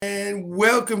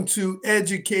welcome to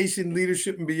Education,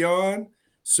 Leadership, and Beyond,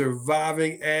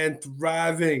 Surviving and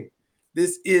Thriving.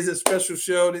 This is a special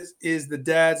show. This is the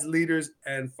Dads, Leaders,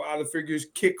 and Father Figures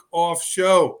Kickoff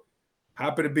Show.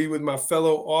 Happy to be with my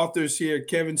fellow authors here,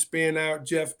 Kevin Spanour,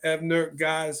 Jeff Evner.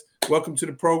 Guys, welcome to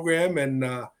the program, and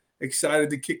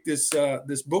excited to kick this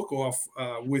book off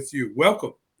with you.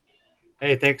 Welcome.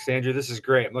 Hey, thanks, Andrew. This is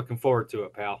great. I'm looking forward to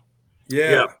it, pal.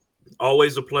 Yeah.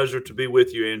 Always a pleasure to be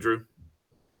with you, Andrew.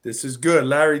 This is good.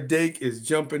 Larry Dake is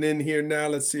jumping in here now.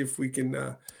 Let's see if we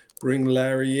can bring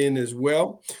Larry in as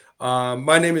well.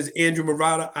 My name is Andrew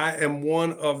Marotta. I am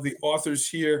one of the authors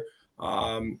here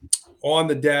on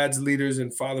the Dads, Leaders,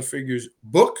 and Father Figures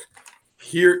book.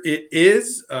 Here it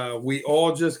is. We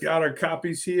all just got our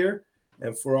copies here.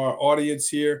 And for our audience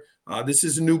here, this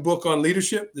is a new book on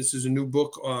leadership. This is a new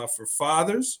book for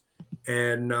fathers.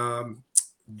 And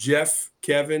Jeff,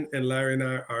 Kevin, and Larry and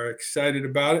I are excited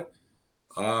about it.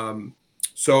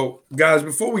 So, guys,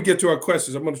 before we get to our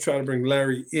questions, I'm going to try to bring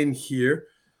Larry in here.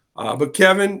 But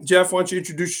Kevin, Jeff, why don't you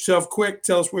introduce yourself quick?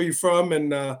 Tell us where you're from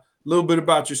and a little bit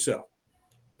about yourself.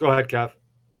 Go ahead, Kev.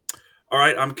 All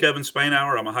right, I'm Kevin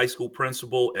Spanour. I'm a high school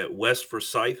principal at West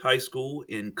Forsyth High School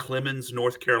in Clemmons,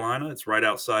 North Carolina. It's right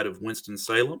outside of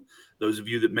Winston-Salem. Those of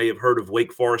you that may have heard of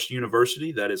Wake Forest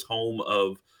University, that is home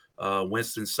of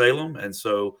Winston-Salem. And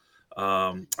so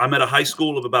I'm at a high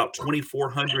school of about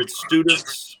 2,400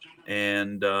 students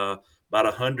and about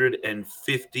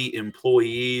 150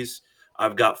 employees.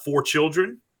 I've got 4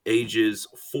 children, ages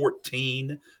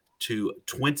 14 to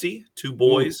 20, 2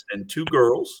 boys and 2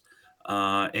 girls,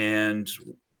 and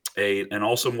an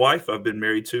awesome wife I've been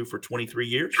married to for 23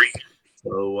 years.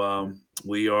 So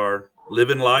we are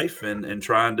living life and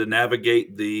trying to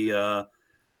navigate the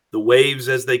waves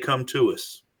as they come to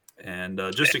us. And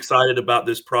just excited about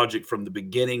this project from the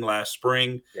beginning last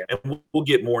spring. Yeah. And we'll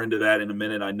get more into that in a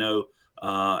minute, I know,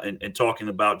 and talking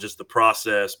about just the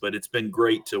process. But it's been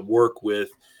great to work with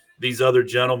these other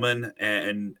gentlemen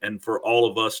and for all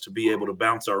of us to be able to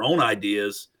bounce our own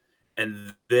ideas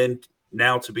and then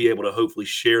now to be able to hopefully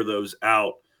share those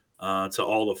out to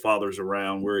all the fathers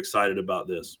around. We're excited about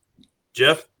this.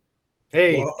 Jeff?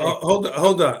 Hey, well, hold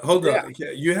on.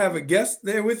 You have a guest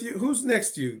there with you. Who's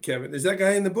next to you, Kevin? Is that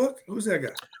guy in the book? Who's that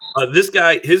guy? This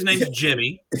guy, his name's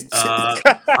Jimmy.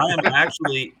 I am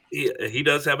actually, he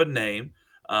does have a name.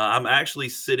 I'm actually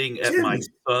sitting at Jimmy. My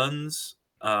son's.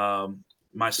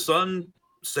 My son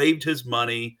saved his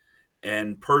money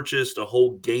and purchased a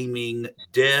whole gaming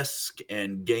desk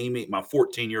and gaming. My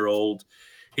 14-year-old.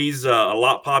 He's a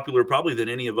lot popular probably than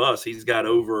any of us. He's got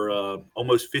over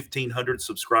almost 1,500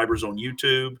 subscribers on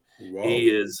YouTube. Whoa. He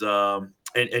is,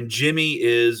 and Jimmy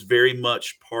is very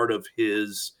much part of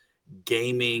his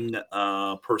gaming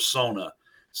persona.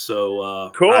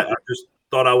 So cool. I just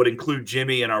thought I would include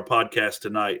Jimmy in our podcast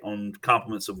tonight on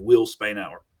compliments of Will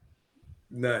Spanour.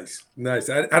 Nice.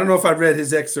 I don't know if I read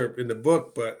his excerpt in the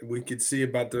book, but we could see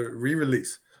about the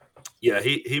re-release. Yeah,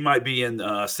 he might be in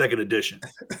second edition.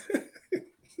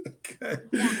 Okay.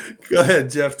 Go ahead,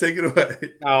 Jeff. Take it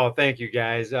away. Oh, thank you,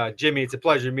 guys. Jimmy, it's a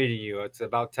pleasure meeting you. It's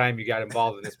about time you got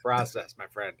involved in this process, my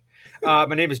friend. My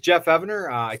name is Jeff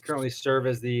Evner. I currently serve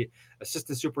as the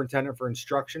Assistant Superintendent for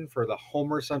Instruction for the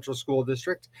Homer Central School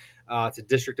District. It's a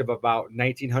district of about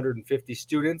 1,950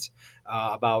 students,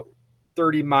 about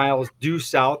 30 miles due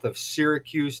south of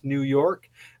Syracuse, New York,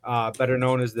 better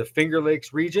known as the Finger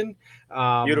Lakes region.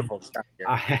 Beautiful.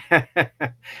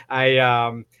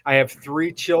 I have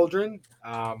 3 children.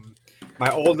 My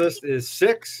oldest is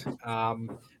 6.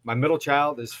 My middle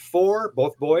child is 4,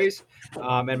 both boys.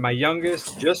 And my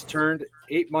youngest just turned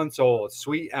 8 months old,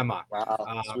 sweet Emma.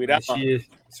 Wow, sweet Emma.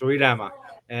 Sweet Emma.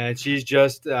 And she's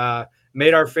just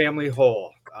made our family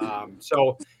whole.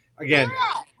 So, again,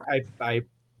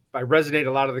 I resonate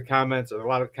a lot of the comments,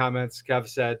 Kev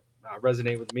said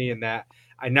resonate with me in that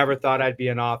I never thought I'd be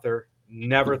an author,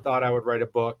 never thought I would write a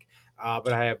book,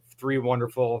 but I have 3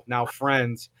 wonderful now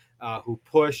friends who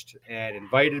pushed and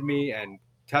invited me and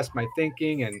test my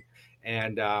thinking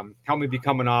and helped me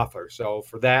become an author. So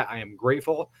for that, I am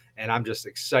grateful, and I'm just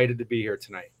excited to be here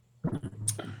tonight.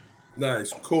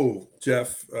 Nice. Cool,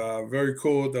 Jeff. Very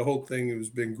cool. The whole thing has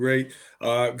been great.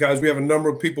 Guys, we have a number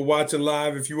of people watching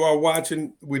live. If you are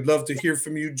watching, we'd love to hear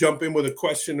from you. Jump in with a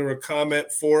question or a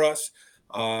comment for us.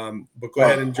 But go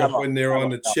ahead and jump in there on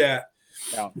the chat.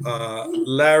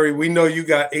 Larry, we know you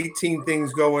got 18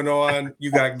 things going on.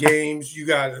 You got games. You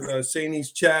got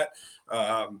Saini's chat.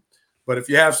 But if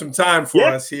you have some time for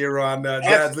us here on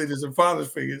Dads, Leaders, and Fathers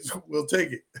Figures, we'll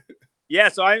take it. Yeah,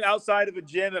 so I'm outside of a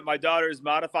gym at my daughter's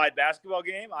modified basketball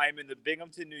game. I am in the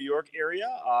Binghamton, New York area.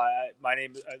 My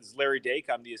name is Larry Dake.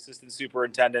 I'm the assistant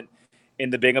superintendent in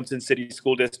the Binghamton City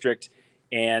School District,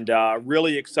 and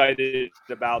really excited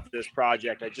about this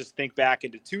project. I just think back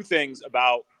into two things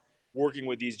about working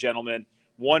with these gentlemen.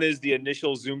 One is the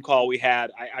initial Zoom call we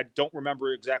had. I don't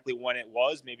remember exactly when it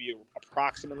was, maybe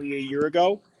approximately a year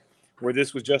ago, where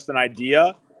this was just an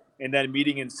idea. And then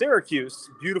meeting in Syracuse,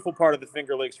 beautiful part of the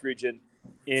Finger Lakes region,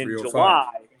 in July.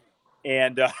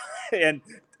 And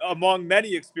among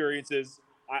many experiences,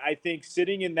 I think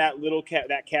sitting in that little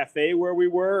that cafe where we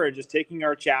were and just taking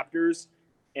our chapters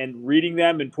and reading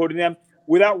them and putting them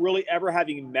without really ever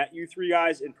having met you three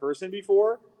guys in person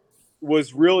before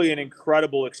was really an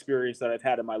incredible experience that I've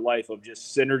had in my life of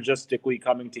just synergistically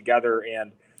coming together.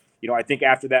 And, I think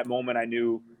after that moment, I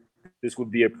knew this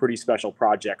would be a pretty special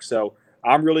project. So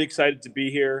I'm really excited to be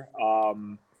here.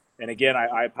 And again,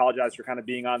 I apologize for kind of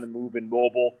being on the move and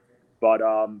mobile, but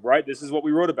right, this is what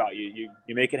we wrote about. You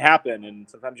make it happen, and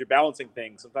sometimes you're balancing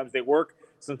things. Sometimes they work,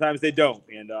 sometimes they don't,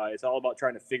 and it's all about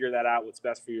trying to figure that out. What's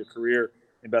best for your career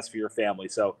and best for your family.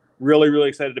 So really, really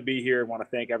excited to be here, and want to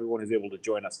thank everyone who's able to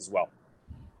join us as well.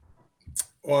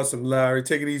 Awesome, Larry.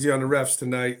 Take it easy on the refs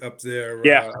tonight up there.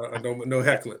 Yeah, no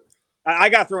heckling. I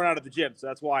got thrown out of the gym, so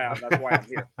that's why I'm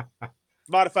here.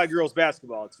 Modified girls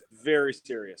basketball. It's very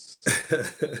serious.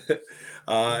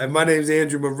 And my name is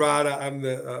Andrew Marotta. I'm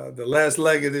the last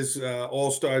leg of this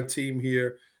all-star team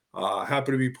here.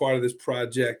 Happy to be part of this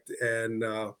project. And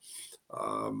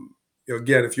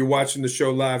again, if you're watching the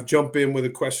show live, jump in with a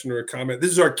question or a comment.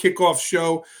 This is our kickoff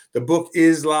show. The book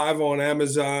is live on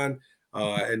Amazon.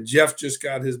 And Jeff just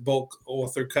got his bulk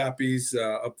author copies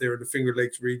up there in the Finger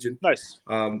Lakes region. Nice.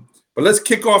 But let's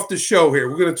kick off the show here.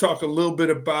 We're going to talk a little bit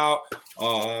about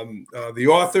the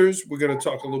authors. We're going to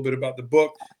talk a little bit about the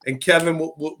book. And Kevin,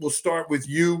 we'll start with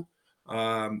you.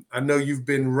 I know you've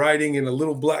been writing in a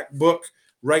little black book,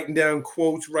 writing down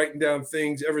quotes, writing down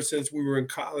things ever since we were in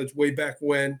college, way back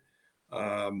when.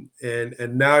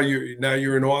 And now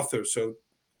you're an author. So,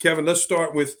 Kevin, let's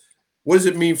start with, what does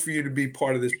it mean for you to be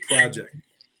part of this project?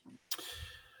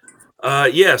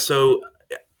 So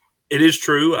it is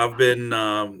true. I've been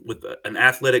with an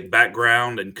athletic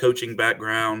background and coaching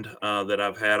background that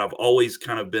I've had. I've always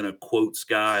kind of been a quotes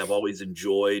guy. I've always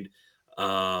enjoyed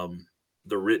the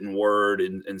written word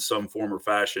in some form or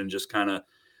fashion, just kind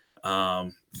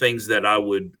of things that I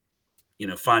would,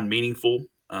 find meaningful,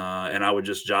 and I would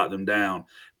just jot them down.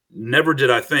 Never did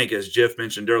I think, as Jeff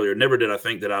mentioned earlier,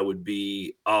 that I would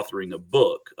be authoring a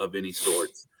book of any sort.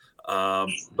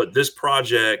 But this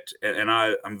project, and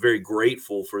I'm very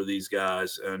grateful for these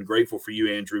guys, and grateful for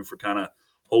you, Andrew, for kind of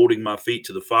holding my feet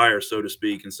to the fire, so to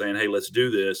speak, and saying, hey, let's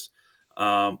do this.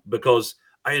 Because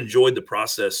I enjoyed the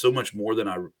process so much more than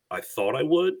I thought I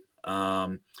would.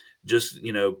 Just,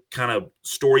 kind of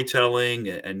storytelling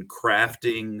and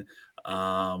crafting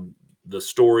the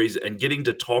stories and getting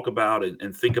to talk about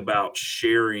and think about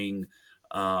sharing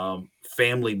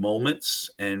family moments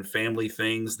and family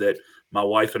things that my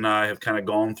wife and I have kind of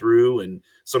gone through. And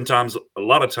sometimes, a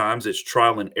lot of times, it's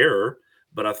trial and error.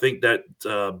 But I think that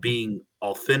being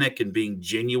authentic and being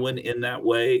genuine in that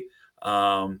way,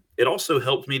 it also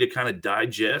helped me to kind of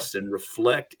digest and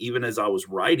reflect, even as I was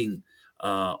writing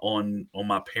on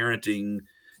my parenting,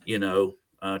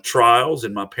 trials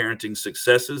and my parenting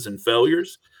successes and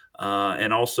failures.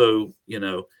 And also,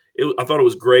 I thought it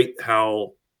was great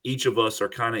how each of us are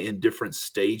kind of in different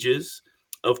stages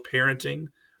of parenting.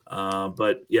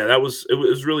 But yeah, it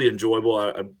was really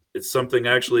enjoyable. It's something,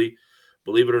 actually,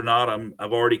 believe it or not,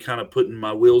 I've already kind of putting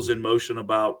my wheels in motion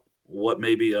about what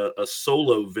maybe a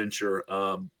solo venture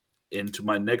into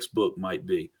my next book might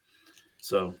be.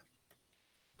 So,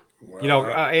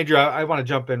 Andrew, I want to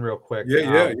jump in real quick.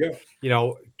 Yeah.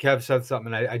 Kev said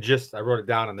something. I wrote it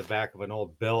down on the back of an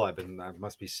old bill I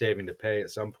must be saving to pay at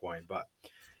some point. But,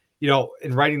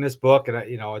 in writing this book, and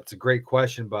it's a great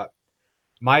question, but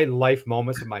my life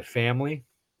moments with my family,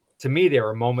 to me, they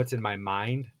were moments in my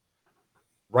mind.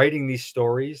 Writing these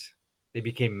stories, they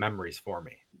became memories for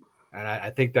me. And I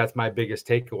think that's my biggest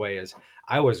takeaway is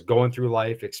I was going through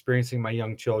life, experiencing my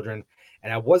young children,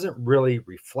 and I wasn't really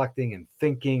reflecting and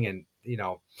thinking and,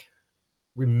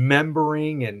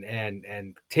 remembering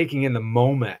and taking in the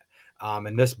moment.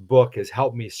 And this book has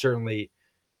helped me certainly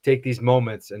take these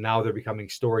moments, and now they're becoming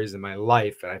stories in my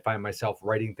life. And I find myself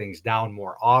writing things down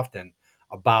more often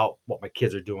about what my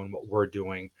kids are doing, what we're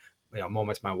doing,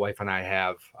 moments my wife and I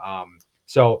have.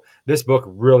 So this book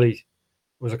really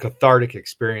was a cathartic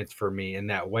experience for me in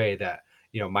that way that,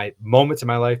 my moments in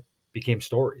my life became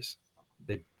stories.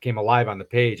 They came alive on the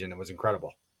page, and it was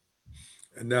incredible.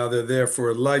 And now they're there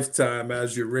for a lifetime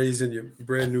as you're raising your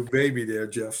brand new baby there,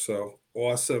 Jeff. So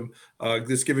awesome.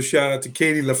 Let's give a shout out to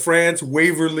Katie LaFrance,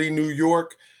 Waverly, New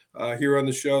York, here on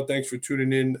the show. Thanks for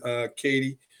tuning in,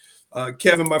 Katie.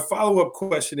 Kevin, my follow-up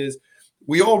question is,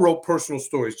 we all wrote personal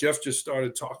stories. Jeff just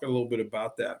started talking a little bit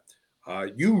about that.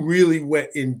 You really went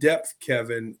in depth,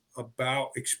 Kevin,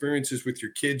 about experiences with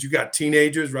your kids. You got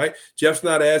teenagers, right? Jeff's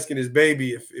not asking his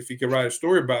baby if he can write a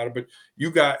story about it, but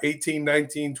you got 18,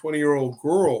 19, 20-year-old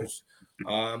girls.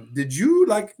 Did you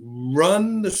like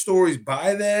run the stories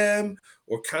by them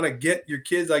or kind of get your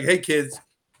kids like, hey, kids,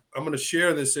 I'm going to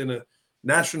share this in a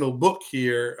national book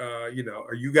here.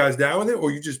 Are you guys down with it,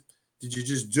 or did you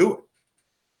just do it?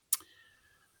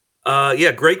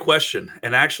 Yeah, great question.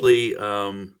 And actually,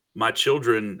 my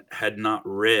children had not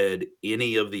read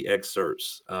any of the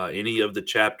excerpts, any of the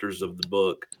chapters of the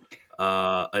book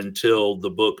until the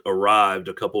book arrived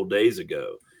a couple of days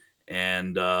ago.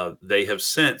 And they have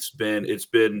since it's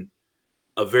been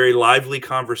a very lively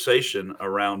conversation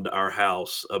around our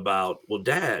house about, well,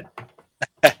 Dad,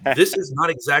 this is not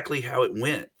exactly how it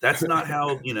went. That's not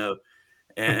how,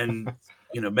 and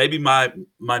maybe my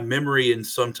memory and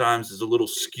sometimes is a little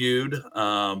skewed.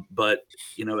 But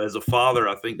as a father,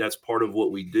 I think that's part of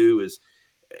what we do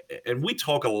and we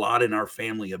talk a lot in our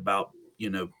family about,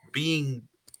 being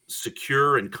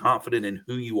secure and confident in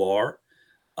who you are,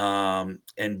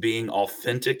 and being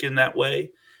authentic in that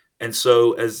way. And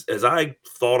so as I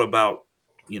thought about,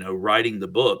 writing the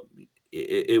book,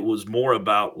 it was more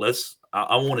about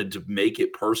I wanted to make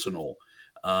it personal.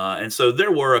 And so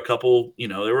there were a couple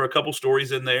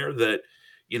stories in there that,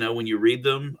 when you read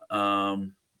them,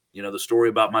 the story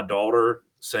about my daughter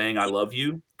saying, I love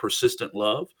you, persistent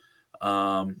love,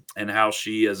 and how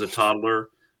she, as a toddler,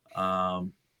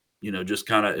 just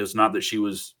kind of, it's not that she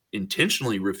was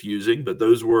intentionally refusing, but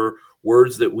those were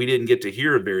words that we didn't get to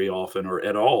hear very often or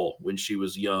at all when she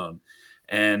was young.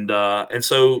 And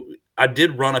so I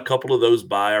did run a couple of those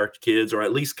by our kids, or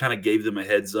at least kind of gave them a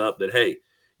heads up that, hey,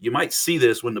 you might see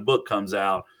this when the book comes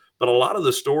out, but a lot of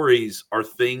the stories are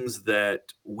things that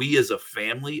we as a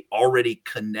family already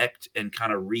connect and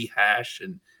kind of rehash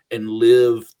and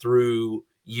live through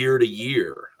year to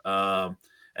year.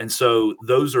 And so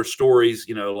those are stories,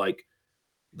 like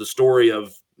the story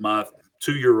of my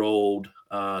 2-year-old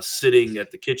sitting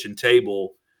at the kitchen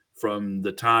table from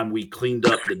the time we cleaned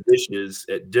up the dishes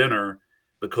at dinner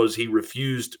because he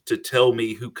refused to tell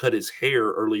me who cut his hair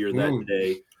earlier that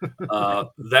day.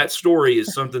 That story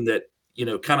is something that,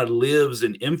 kind of lives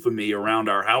in infamy around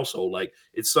our household. Like,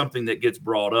 it's something that gets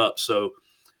brought up. So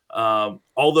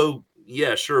although,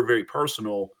 yeah, sure, very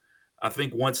personal, I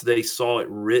think once they saw it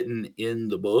written in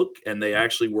the book and they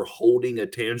actually were holding a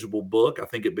tangible book, I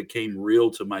think it became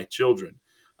real to my children.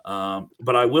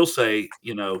 But I will say,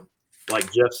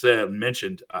 like Jeff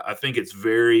mentioned, I think it's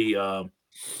very,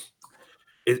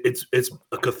 it's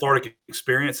a cathartic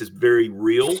experience. It's very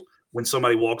real when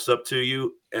somebody walks up to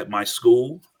you at my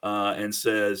school and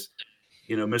says,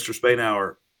 Mr.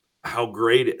 Spainhour, how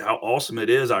awesome it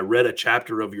is. I read a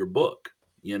chapter of your book.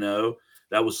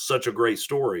 That was such a great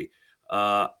story.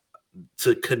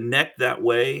 To connect that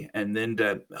way, and then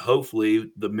to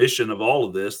hopefully the mission of all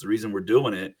of this, the reason we're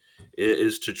doing it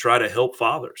is to try to help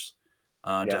fathers,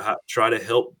 try to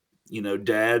help,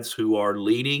 dads who are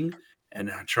leading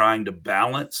and trying to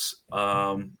balance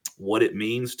what it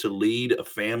means to lead a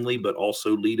family, but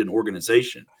also lead an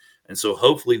organization. And so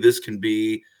hopefully this can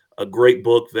be a great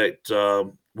book that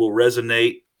will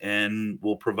resonate and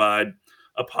will provide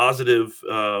a positive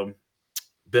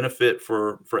benefit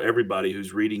for everybody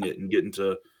who's reading it and getting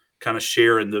to kind of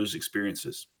share in those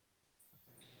experiences.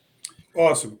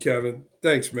 Awesome, Kevin.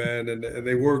 Thanks, man. And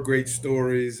they were great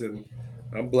stories, and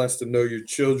I'm blessed to know your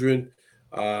children.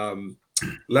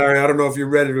 Larry, I don't know if you're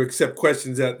ready to accept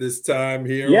questions at this time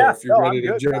here, or if you're ready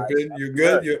to jump in. You're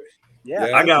good.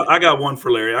 Yeah. I got one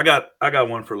for Larry. I got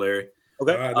one for Larry.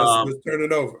 Okay. All right, let's turn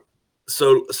it over.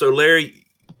 So Larry,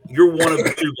 you're one of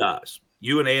the two guys.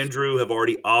 You and Andrew have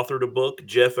already authored a book.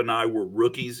 Jeff and I were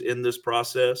rookies in this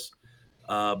process,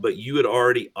 but you had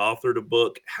already authored a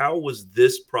book. How was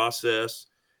this process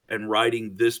and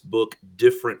writing this book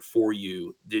different for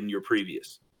you than your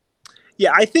previous?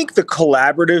 Yeah, I think the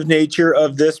collaborative nature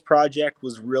of this project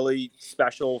was really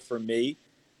special for me.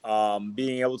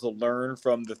 Being able to learn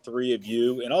from the three of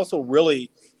you, and also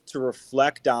really to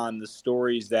reflect on the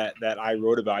stories that I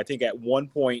wrote about. I think at one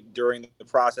point during the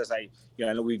process, I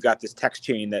know we've got this text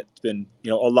chain that's been,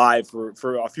 alive for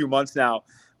a few months now,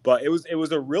 but it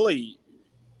was a really,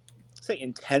 say,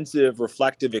 intensive,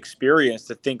 reflective experience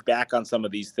to think back on some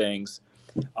of these things,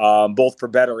 both for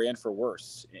better and for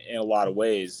worse in a lot of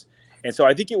ways. And so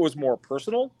I think it was more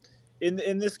personal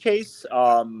in this case.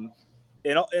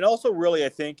 And also really, I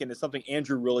think, and it's something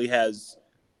Andrew really has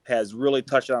has really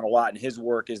touched on a lot in his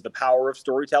work is the power of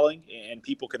storytelling, and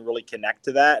people can really connect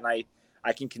to that. And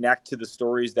I can connect to the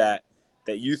stories that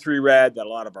you three read, that a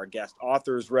lot of our guest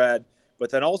authors read. But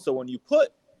then also when you put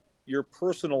your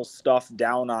personal stuff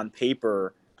down on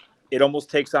paper, it almost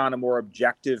takes on a more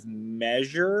objective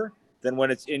measure than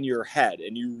when it's in your head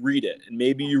and you read it. And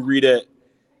maybe you read it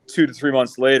 2 to 3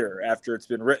 months later after it's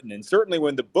been written. And certainly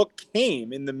when the book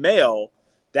came in the mail,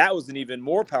 that was an even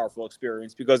more powerful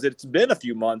experience because it's been a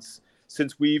few months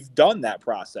since we've done that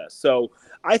process. So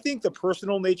I think the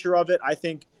personal nature of it, I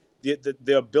think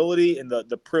the ability and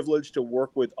the privilege to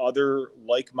work with other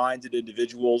like-minded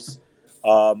individuals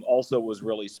also was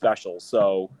really special.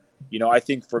 So, I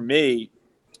think for me,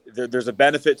 there's a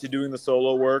benefit to doing the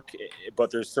solo work, but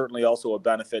there's certainly also a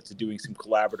benefit to doing some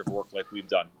collaborative work like we've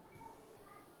done.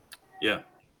 Yeah.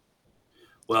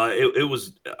 Well,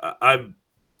 I've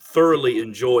thoroughly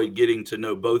enjoyed getting to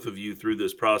know both of you through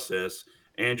this process.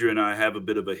 Andrew and I have a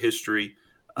bit of a history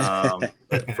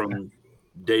from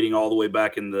dating all the way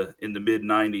back in the mid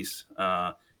 90s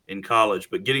in college,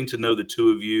 but getting to know the two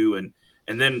of you and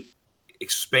then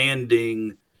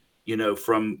expanding,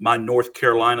 from my North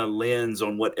Carolina lens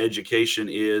on what education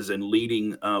is and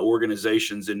leading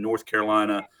organizations in North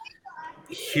Carolina,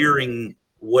 hearing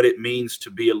what it means to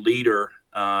be a leader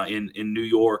in New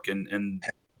York and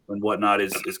whatnot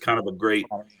is kind of it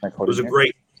was a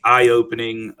great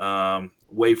eye-opening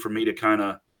way for me to kind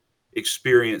of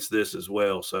experience this as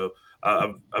well. So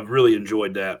I've really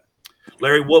enjoyed that.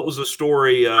 Larry, what was a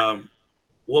story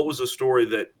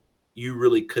that you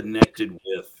really connected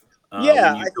with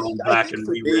when you go back and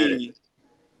reread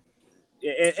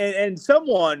it? And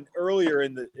someone earlier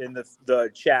in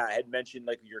the chat had mentioned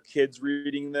like your kids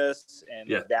reading this,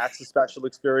 and that's a special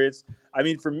experience. I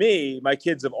mean, for me, my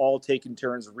kids have all taken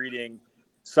turns reading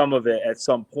some of it at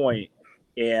some point.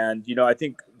 And, I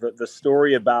think the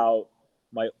story about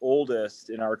my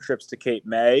oldest in our trips to Cape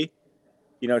May,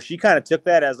 she kind of took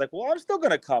that as like, well, I'm still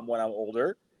going to come when I'm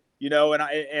older,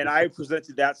 and I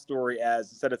presented that story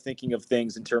as, instead of thinking of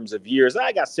things in terms of years,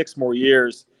 I got 6 more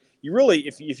years. You really,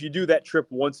 if you do that trip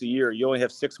once a year, you only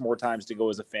have 6 more times to go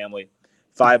as a family,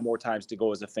 5 more times to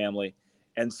go as a family.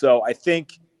 And so I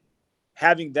think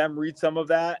having them read some of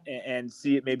that and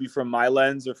see it maybe from my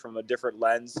lens or from a different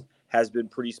lens has been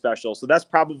pretty special. So that's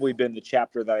probably been the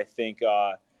chapter that I think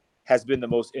has been the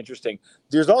most interesting.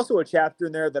 There's also a chapter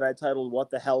in there that I titled, "What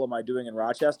the Hell Am I Doing in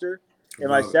Rochester?" And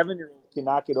my 7-year-old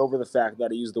cannot get over the fact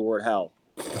that I used the word hell.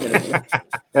 And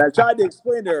I tried to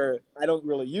explain to her, I don't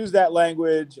really use that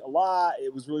language a lot.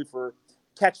 It was really for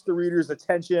catch the reader's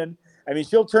attention. I mean,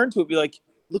 she'll turn to it and be like,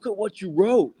 look at what you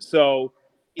wrote. So,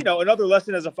 another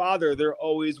lesson as a father, they're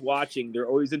always watching. They're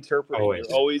always interpreting.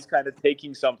 They're always kind of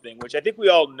taking something, which I think we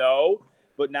all know.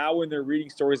 But now when they're reading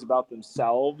stories about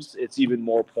themselves, it's even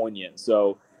more poignant.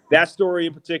 So that story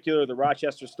in particular, the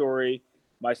Rochester story,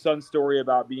 my son's story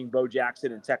about being Bo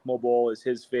Jackson and Tech Mobile is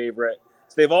his favorite.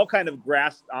 So they've all kind of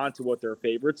grasped onto what their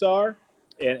favorites are,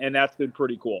 and that's been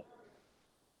pretty cool.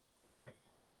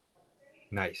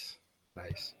 Nice.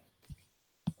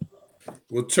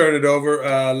 We'll turn it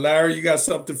over. Larry, you got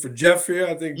something for Jeff here?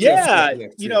 I think.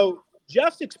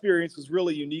 Jeff's experience was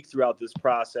really unique throughout this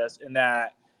process in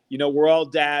that, we're all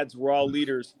dads, we're all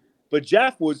leaders, but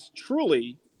Jeff was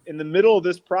truly, in the middle of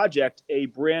this project, a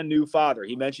brand new father.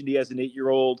 He mentioned he has an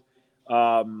 8-year-old.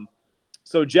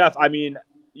 So Jeff, I mean,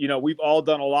 we've all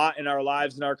done a lot in our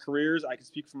lives and our careers. I can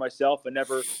speak for myself. I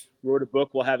never wrote a book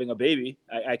while having a baby.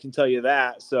 I can tell you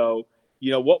that. So,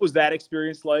 what was that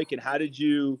experience like, and how did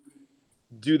you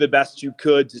do the best you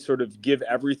could to sort of give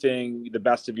everything the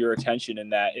best of your attention in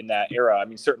that era? I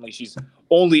mean, certainly she's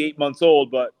only 8 months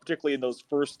old, but particularly in those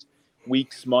first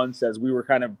weeks, months, as we were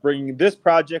kind of bringing this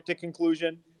project to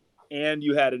conclusion, and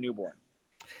you had a newborn.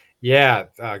 Yeah,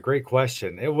 great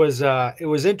question. It was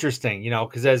interesting,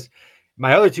 because as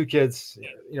my other 2 kids,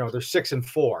 they're 6 and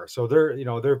 4, so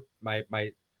they're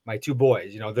my 2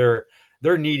 boys.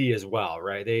 They're needy as well,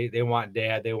 right? They want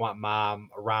dad, they want mom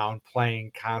around,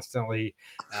 playing constantly.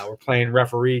 We're playing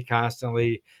referee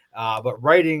constantly, but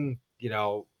writing,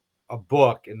 a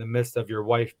book in the midst of your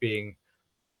wife being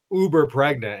uber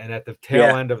pregnant and at the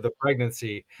tail end of the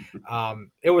pregnancy,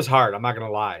 it was hard. I'm not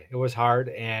gonna lie, it was hard,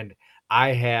 and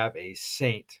I have a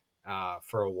saint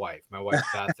for a wife. My wife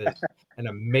Beth is an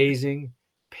amazing,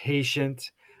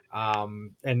 patient,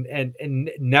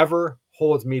 and never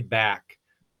holds me back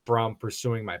from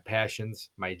pursuing my passions,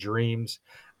 my dreams.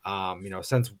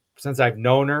 Since I've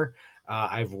known her,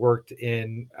 I've worked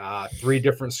in 3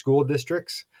 different school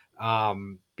districts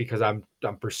because I'm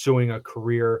pursuing a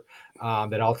career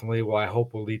that ultimately I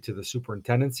hope will lead to the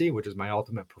superintendency, which is my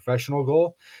ultimate professional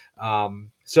goal.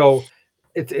 So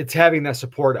it's having that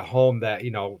support at home that,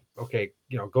 okay,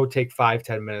 go take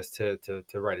 5-10 minutes to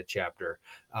write a chapter,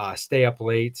 stay up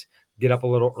late, get up a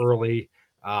little early,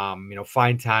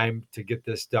 find time to get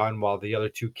this done while the other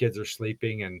two kids are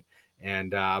sleeping.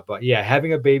 But yeah,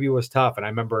 having a baby was tough. And I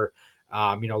remember,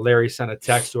 Larry sent a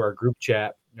text to our group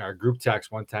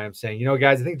text one time saying,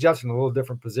 guys, I think Jeff's in a little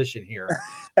different position here.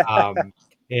 That's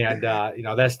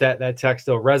that text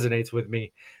still resonates with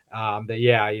me.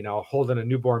 Holding a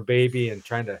newborn baby and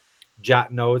trying to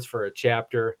jot notes for a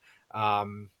chapter,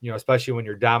 especially when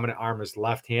your dominant arm is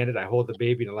left-handed. I hold the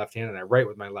baby in the left hand and I write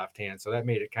with my left hand. So that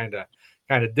made it kind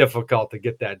of difficult to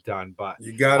get that done. But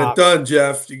you got it done,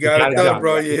 Jeff. You got it done,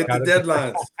 bro. You hit the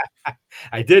deadlines.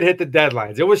 I did hit the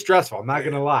deadlines. It was stressful. I'm not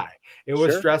going to lie. It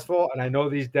was stressful. And I know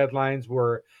these deadlines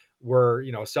were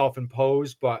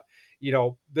self-imposed, but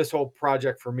this whole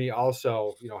project for me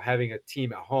also, having a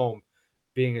team at home,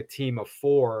 being a team of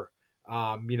 4,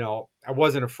 I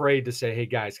wasn't afraid to say, hey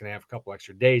guys, can I have a couple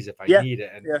extra days if I need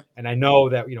it? And I know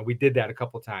that, we did that a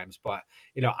couple of times, but,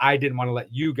 I didn't want to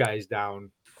let you guys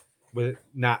down with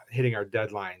not hitting our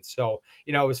deadlines. So,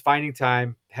 it was finding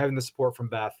time, having the support from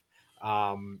Beth,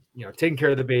 taking care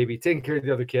of the baby, taking care of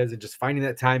the other kids, and just finding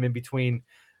that time in between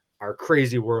our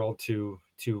crazy world to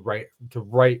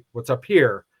write what's up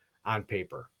here on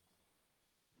paper.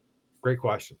 Great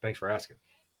question. Thanks for asking.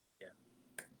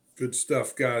 Good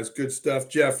stuff, guys. Good stuff.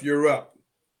 Jeff, you're up.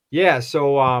 Yeah.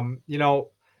 So,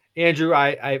 Andrew,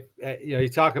 I you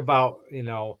talk about,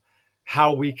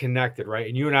 how we connected, right?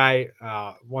 And you and I,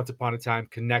 once upon a time,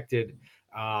 connected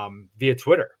via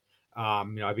Twitter.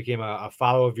 I became a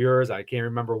follower of yours. I can't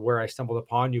remember where I stumbled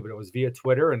upon you, but it was via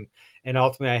Twitter. And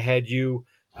ultimately I had you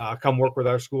come work with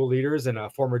our school leaders in a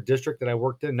former district that I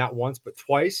worked in, not once, but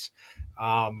twice.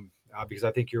 Because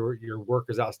I think your work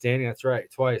is outstanding. That's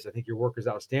right. Twice. I think your work is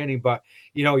outstanding, but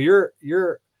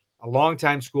you're a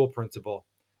longtime school principal.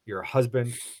 You're a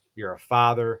husband, you're a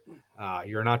father,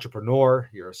 you're an entrepreneur,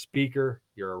 you're a speaker,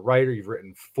 you're a writer. You've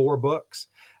written 4 books.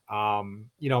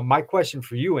 My question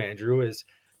for you, Andrew, is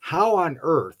how on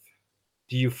earth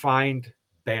do you find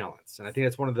balance? And I think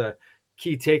that's one of the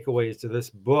key takeaways to this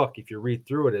book. If you read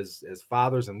through it as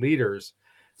fathers and leaders,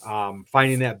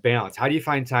 finding that balance. How do you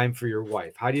find time for your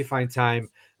wife? How do you find time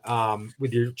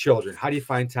with your children? How do you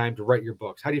find time to write your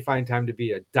books? How do you find time to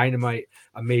be a dynamite,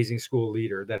 amazing school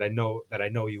leader that I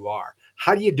know you are?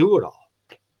 How do you do it all?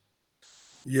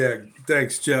 Yeah,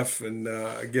 thanks, Jeff. And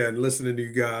again, listening to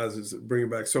you guys is bringing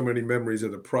back so many memories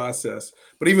of the process.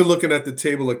 But even looking at the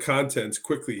table of contents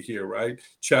quickly here, right?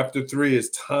 Chapter 3 is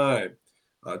time.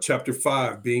 Chapter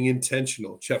 5, being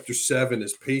intentional. Chapter 7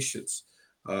 is patience.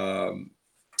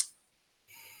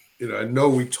 I know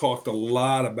we talked a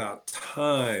lot about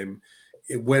time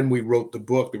when we wrote the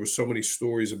book. There were so many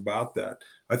stories about that.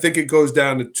 I think it goes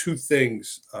down to 2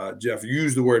 things, Jeff. You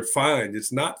use the word find.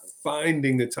 It's not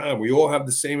finding the time. We all have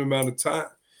the same amount of time.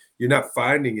 You're not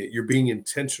finding it. You're being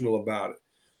intentional about it.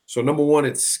 So number 1,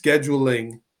 it's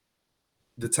scheduling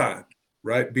the time,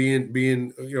 right?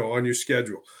 Being on your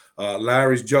schedule.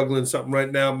 Larry's juggling something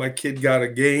right now. My kid got a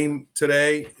game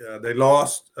today. They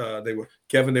lost. They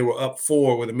were up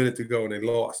 4 with a minute to go and they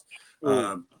lost.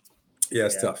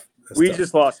 It's tough. We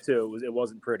just lost 2. It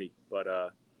wasn't pretty,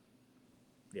 but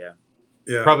yeah.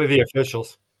 Probably the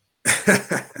officials.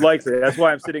 Likely. That's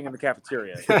why I'm sitting in the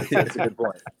cafeteria. That's a good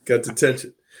point. Got the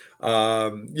tension.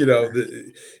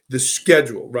 The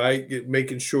schedule, right?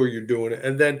 Making sure you're doing it,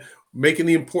 and then making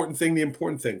the important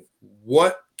thing.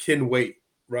 What can wait?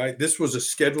 Right. This was a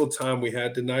scheduled time we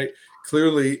had tonight.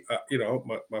 Clearly,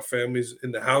 my family's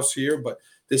in the house here, but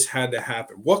this had to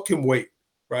happen. What can wait?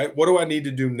 Right. What do I need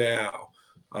to do now?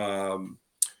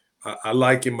 I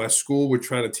like in my school, we're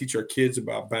trying to teach our kids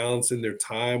about balancing their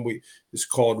time. It's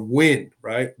called WIN,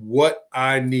 right? What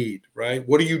I need, right?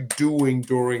 What are you doing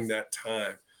during that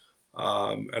time?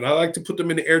 And I like to put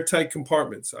them in airtight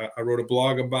compartments. I wrote a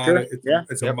blog about it.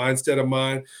 It's a mindset of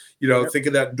mine. Think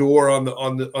of that door on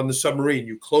the submarine.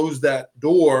 You close that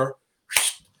door,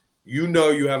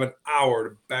 you have an hour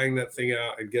to bang that thing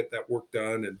out and get that work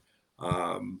done.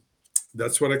 And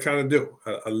that's what I kind of do.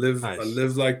 I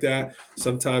live like that.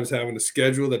 Sometimes having a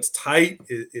schedule that's tight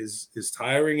is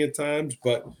tiring at times,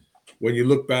 but when you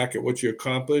look back at what you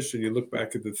accomplished and you look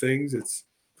back at the things, it's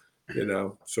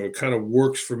so it kind of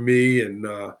works for me. And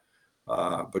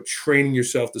but training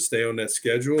yourself to stay on that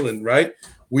schedule, and right,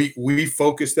 we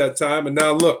focus that time, and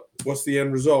now look, what's the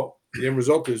end result? The end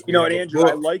result is Andrew,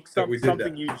 I like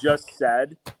something you just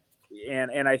said.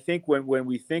 And I think when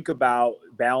we think about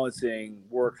balancing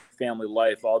work, family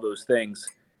life, all those things,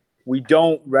 we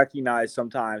don't recognize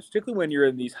sometimes, particularly when you're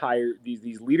in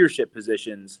these leadership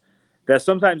positions, that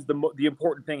sometimes the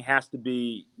important thing has to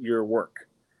be your work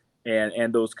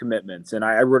and those commitments. And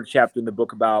I wrote a chapter in the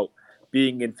book about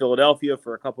being in Philadelphia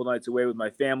for a couple nights away with my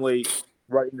family,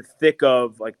 right in the thick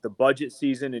of like the budget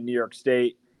season in New York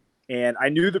State. And I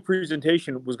knew the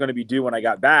presentation was going to be due when I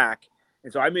got back.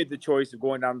 And so I made the choice of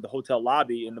going down to the hotel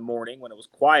lobby in the morning when it was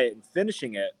quiet and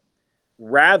finishing it,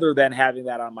 rather than having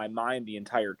that on my mind the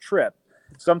entire trip.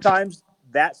 Sometimes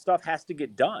that stuff has to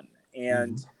get done.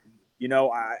 And, you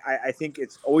know, I think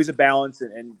it's always a balance,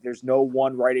 and there's no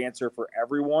one right answer for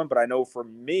everyone. But I know for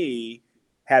me,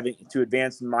 having to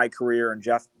advance in my career, and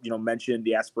Jeff, you know, mentioned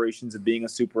the aspirations of being a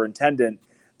superintendent,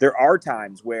 there are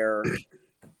times where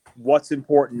what's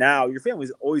important now, your family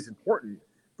is always important,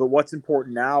 but what's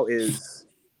important now is,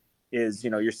 you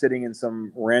know, you're sitting in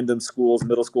some random school's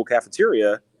middle school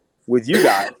cafeteria with you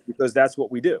guys, because that's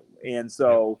what we do. And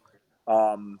so,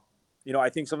 you know, I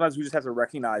think sometimes we just have to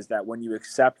recognize that when you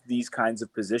accept these kinds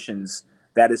of positions,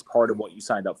 that is part of what you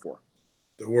signed up for.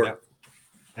 The work.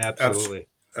 Yeah. Absolutely.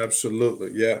 Absolutely.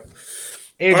 Yeah.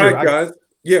 Andrew, All right, guys.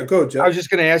 Yeah, go, Jeff. I was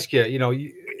just going to ask you, you know,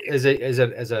 as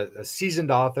a seasoned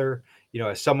author, you know,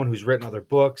 as someone who's written other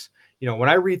books, you know, when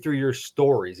I read through your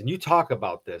stories and you talk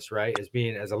about this, right,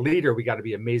 as a leader, we got to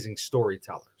be amazing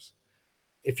storytellers.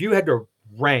 If you had to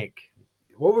rank,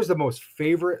 what was the most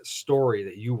favorite story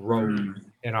that you wrote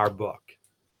in our book?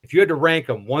 If you had to rank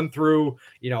them 1 through,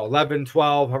 you know, 11,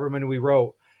 12, however many we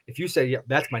wrote, if you say, yeah,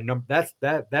 that's my number,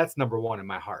 that's number one in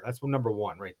my heart. That's number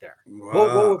one right there.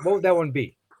 Wow. What would that one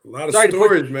be? A lot of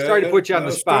stories, man. Sorry to put you on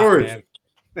the spot, man.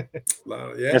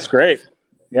 Yeah. That's great.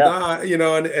 Yeah. Nah, you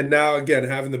know, and now again,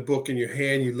 having the book in your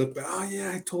hand, you look back, oh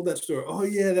yeah, I told that story. Oh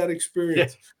yeah, that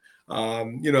experience. Yeah.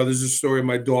 You know, there's a story of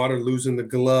my daughter losing the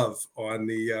glove on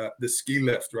the ski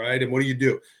lift, right? And what do?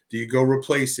 Do you go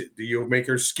replace it? Do you make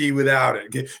her ski without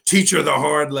it? Teach her the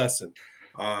hard lesson.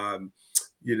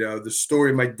 You know, the story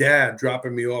of my dad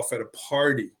dropping me off at a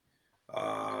party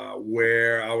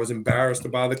where I was embarrassed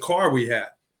about the car we had.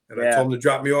 And I told him to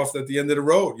drop me off at the end of the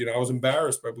road. You know, I was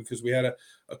embarrassed because we had a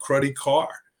cruddy car.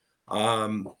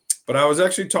 But I was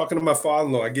actually talking to my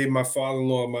father-in-law. I gave my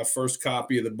father-in-law my first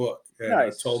copy of the book. And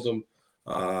I told him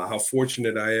how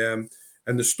fortunate I am.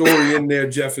 And the story in there,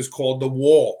 Jeff, is called The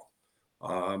Wall.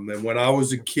 And when I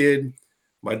was a kid,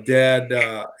 my dad,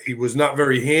 he was not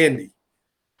very handy,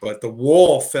 but the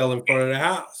wall fell in front of the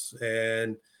house.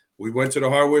 And we went to the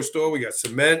hardware store. We got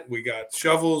cement, we got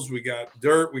shovels, we got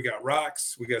dirt, we got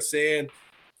rocks, we got sand.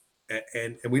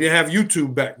 And we didn't have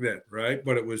YouTube back then, right?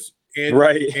 But it was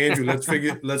Andrew,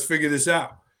 let's figure this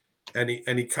out. And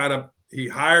he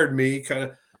hired me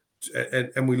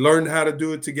and we learned how to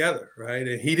do it together, right?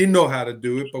 And he didn't know how to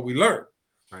do it, but we learned.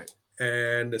 Right.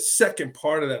 And the second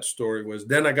part of that story was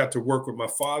then I got to work with my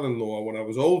father-in-law when I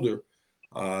was older.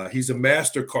 He's a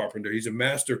master carpenter. He's a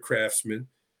master craftsman.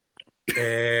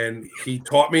 And he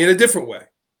taught me in a different way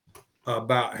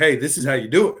about, hey, this is how you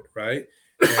do it, right?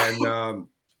 And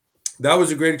that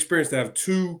was a great experience to have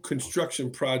 2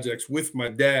 construction projects with my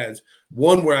dad's,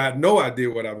 one where I had no idea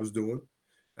what I was doing,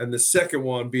 and the second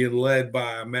one being led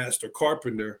by a master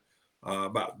carpenter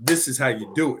about this is how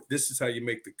you do it. This is how you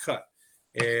make the cut.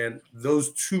 And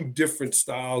those 2 different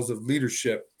styles of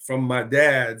leadership from my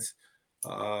dad's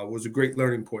was a great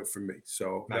learning point for me.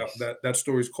 So nice. that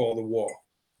story is called The Wall.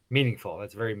 Meaningful.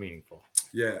 That's very meaningful.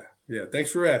 Yeah.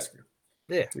 Thanks for asking.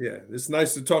 Yeah. It's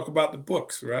nice to talk about the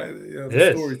books, right? You know,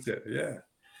 the stories there.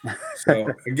 Yeah. So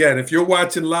again, if you're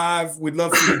watching live, we'd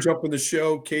love for you to jump on the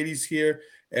show. Katie's here,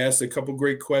 asked a couple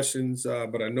great questions,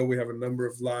 but I know we have a number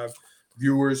of live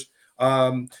viewers.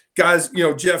 Guys, you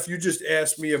know, Jeff, you just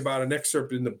asked me about an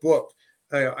excerpt in the book.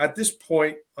 At this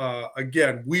point,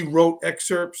 again, we wrote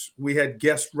excerpts. We had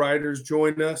guest writers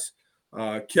join us.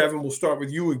 Kevin, we'll start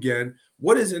with you again.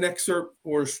 What is an excerpt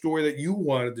or a story that you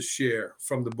wanted to share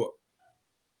from the book?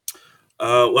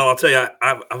 Well, I'll tell you,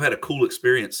 I've had a cool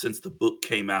experience since the book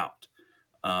came out.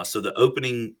 So the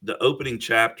opening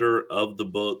chapter of the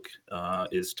book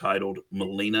is titled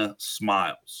 "Melina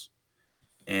Smiles,"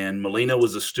 and Melina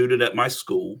was a student at my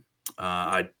school.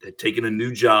 I had taken a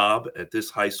new job at this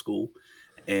high school,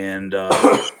 and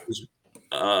was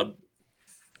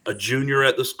a junior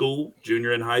at the school,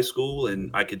 junior in high school,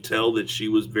 and I could tell that she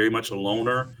was very much a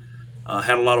loner.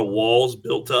 Had a lot of walls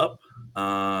built up.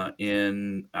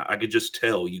 And I could just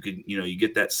tell you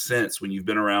get that sense when you've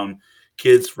been around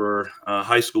kids for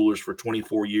high schoolers for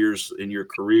 24 years in your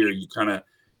career, you kind of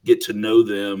get to know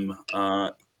them.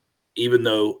 Even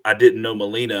though I didn't know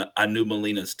Melina, I knew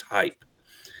Melina's type.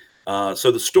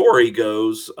 So the story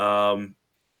goes,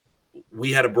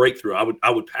 we had a breakthrough. I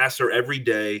would pass her every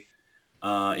day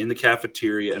in the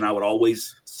cafeteria, and I would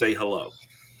always say hello.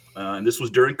 and this was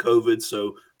during COVID.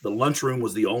 So the lunchroom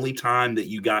was the only time that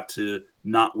you got to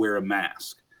not wear a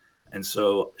mask. And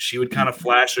so she would kind of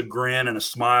flash a grin and a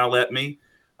smile at me.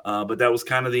 But that was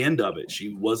kind of the end of it.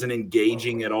 She wasn't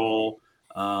engaging at all.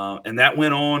 And that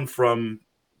went on from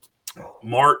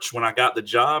March when I got the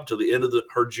job to the end of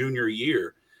her junior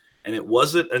year. And it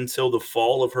wasn't until the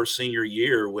fall of her senior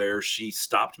year where she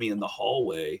stopped me in the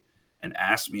hallway and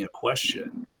asked me a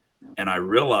question. And I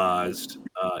realized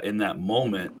in that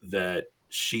moment that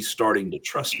she's starting to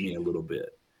trust me a little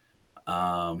bit.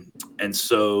 And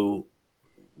so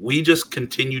we just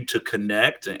continued to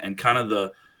connect, and kind of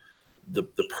the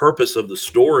purpose of the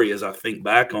story, as I think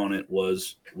back on it,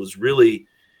 was really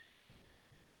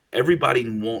everybody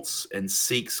wants and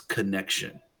seeks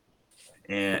connection.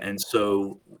 And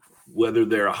so whether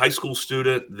they're a high school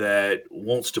student that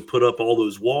wants to put up all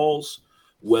those walls,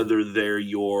 whether they're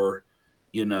your,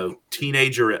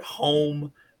 teenager at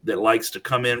home that likes to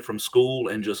come in from school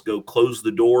and just go close the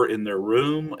door in their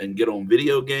room and get on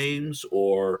video games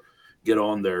or get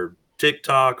on their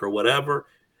TikTok or whatever,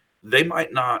 they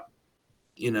might not,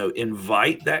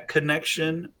 invite that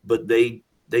connection, but they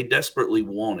desperately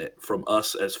want it from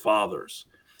us as fathers.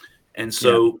 And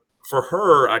so for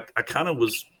her, I kind of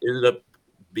ended up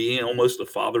being almost a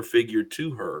father figure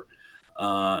to her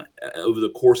over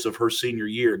the course of her senior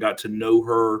year. Got to know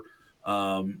her,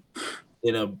 know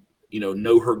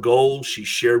her goals. She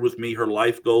shared with me her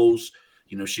life goals.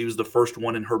 She was the first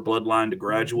one in her bloodline to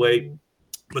graduate.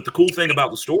 But the cool thing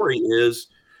about the story is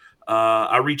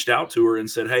I reached out to her and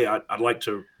said, hey, I'd like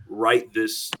to write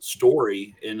this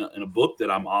story in a book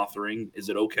that I'm authoring. Is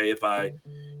it okay if I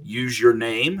use your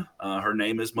name? Her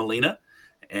name is Melina.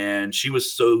 And she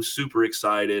was so super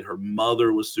excited. Her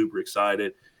mother was super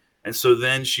excited. And so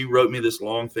then she wrote me this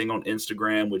long thing on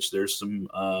Instagram, which there's some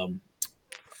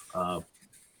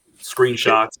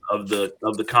screenshots of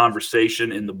the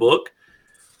conversation in the book.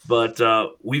 But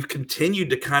we've continued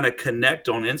to kind of connect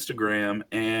on Instagram,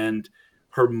 and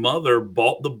her mother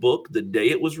bought the book the day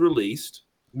it was released.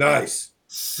 Nice.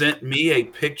 Sent me a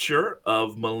picture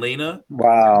of Melina.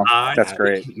 Wow, that's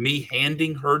great. Me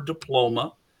handing her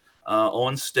diploma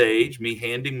on stage, me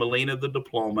handing Melina the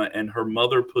diploma, and her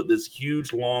mother put this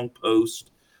huge long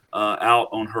post out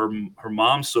on her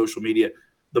mom's social media.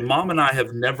 The mom and I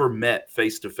have never met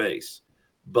face to face,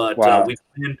 but wow.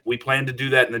 we plan to do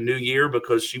that in the new year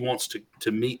because she wants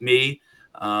to meet me.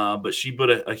 But she put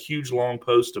a huge long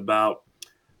post about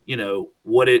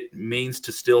what it means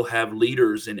to still have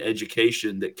leaders in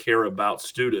education that care about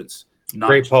students, not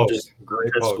Great post. just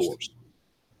Great test post. scores.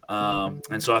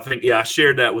 And so I think, I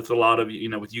shared that with a lot of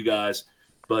you, with you guys.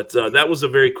 But that was a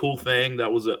very cool thing.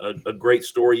 That was a great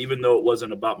story, even though it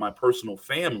wasn't about my personal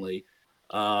family.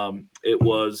 It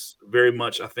was very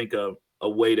much, I think, a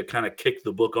way to kind of kick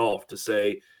the book off to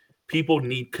say people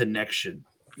need connection.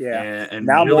 Yeah. And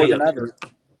now really, more than ever.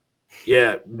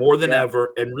 Yeah, more than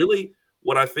ever. And really,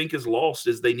 what I think is lost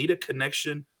is they need a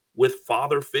connection with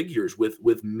father figures, with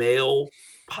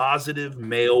positive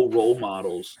male role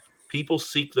models. People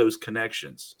seek those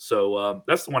connections. So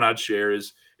that's the one I'd share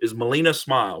is Melina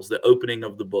Smiles, the opening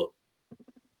of the book.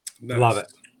 Nice. Love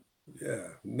it. Yeah.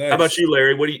 Nice. How about you,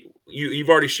 Larry? What do you've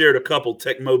already shared a couple,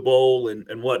 Tecmo Bowl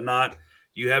and whatnot.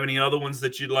 Do you have any other ones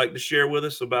that you'd like to share with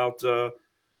us about?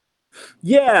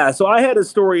 Yeah. So I had a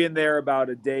story in there about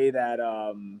a day that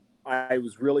I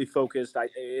was really focused. I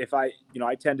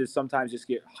tend to sometimes just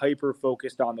get hyper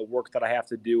focused on the work that I have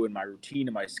to do in my routine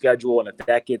and my schedule. And if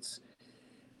that gets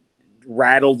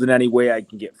rattled in any way, I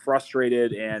can get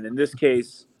frustrated. And in this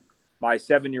case, my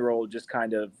 7-year-old just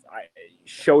kind of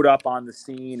showed up on the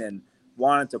scene and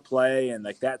wanted to play. And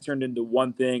like that turned into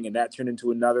one thing and that turned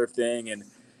into another thing. And,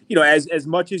 as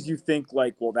much as you think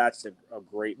like, well, that's a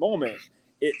great moment,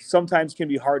 it sometimes can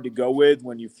be hard to go with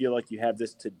when you feel like you have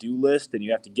this to-do list and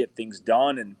you have to get things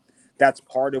done. And that's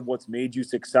part of what's made you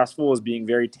successful, is being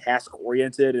very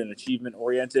task-oriented and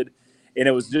achievement-oriented. And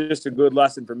it was just a good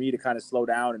lesson for me to kind of slow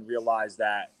down and realize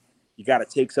that you got to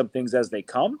take some things as they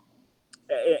come.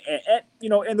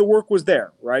 And the work was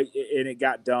there, right? And it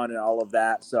got done and all of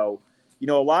that. So,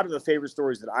 a lot of the favorite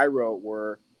stories that I wrote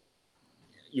were,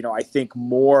 I think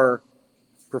more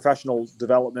professional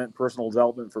development, personal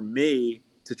development for me,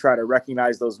 to try to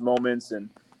recognize those moments and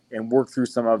work through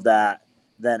some of that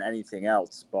than anything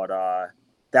else. But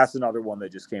that's another one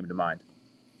that just came to mind.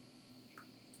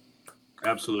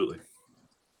 Absolutely.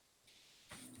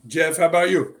 Jeff, how about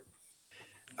you?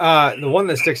 The one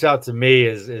that sticks out to me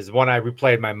is one I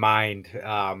replayed in my mind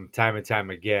time and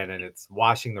time again, and it's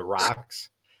Washing the Rocks.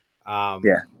 I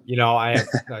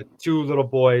have 2 little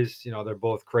boys. They're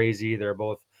both crazy. They're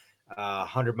both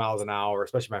 100 miles an hour,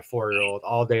 especially my 4-year-old,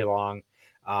 all day long.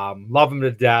 Love him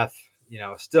to death.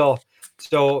 Still.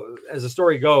 So as the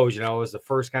story goes, it was the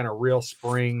first kind of real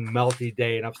spring melty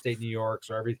day in upstate New York.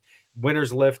 So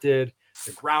winter's lifted,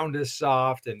 the ground is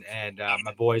soft, and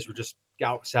my boys were just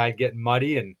outside getting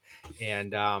muddy, and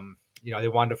they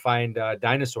wanted to find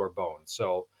dinosaur bones.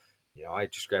 So I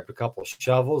just grabbed a couple of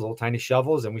shovels, little tiny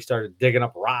shovels, and we started digging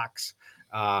up rocks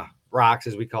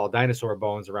as we call dinosaur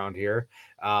bones around here.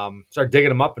 Started digging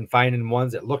them up and finding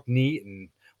ones that looked neat, and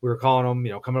we were calling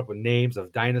them, coming up with names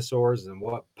of dinosaurs and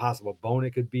what possible bone it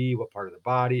could be, what part of the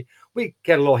body. We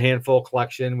had a little handful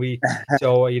collection.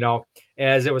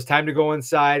 As it was time to go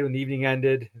inside when the evening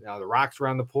ended, the rocks were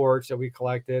on the porch that we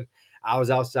collected. I was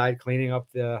outside cleaning up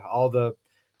all the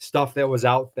stuff that was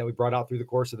out that we brought out through the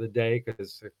course of the day,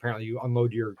 because apparently you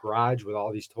unload your garage with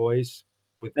all these toys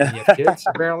when you have kids,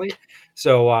 apparently.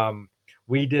 So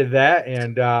we did that,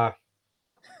 and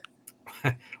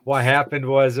what happened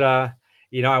was I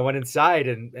went inside,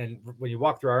 and when you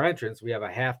walk through our entrance, we have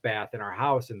a half bath in our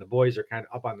house, and the boys are kind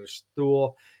of up on their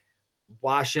stool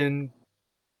washing.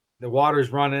 The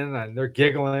water's running, and they're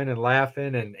giggling and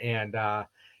laughing, and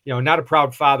not a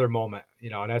proud father moment,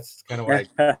 and that's kind of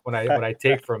what I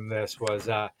take from this was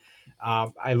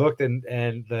I looked, and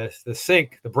the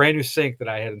sink, the brand new sink that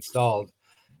I had installed,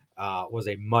 was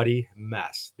a muddy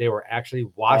mess. They were actually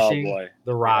washing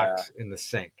the rocks in the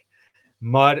sink,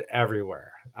 mud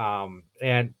everywhere.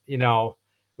 And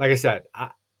like I said,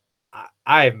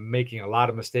 I'm making a lot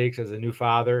of mistakes as a new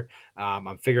father.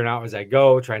 I'm figuring out as I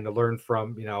go, trying to learn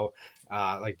from,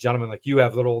 like gentlemen like you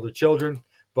have little older children.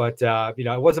 But,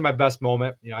 it wasn't my best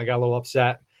moment. I got a little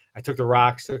upset. I took the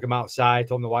rocks, took them outside,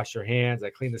 told them to wash their hands. I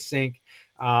cleaned the sink.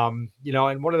 And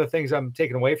one of the things I'm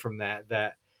taking away from that,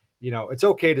 it's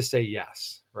okay to say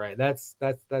yes, right? That's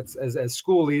as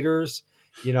school leaders,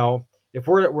 if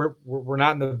we're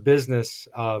not in the business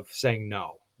of saying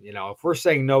no, if we're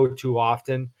saying no too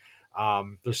often,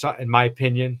 in my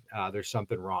opinion, there's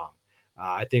something wrong.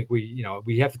 I think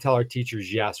we have to tell our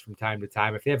teachers yes from time to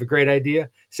time. If they have a great idea,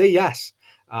 say yes.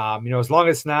 As long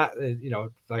as it's not,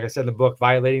 like I said in the book,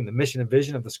 violating the mission and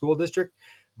vision of the school district.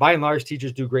 By and large,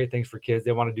 teachers do great things for kids.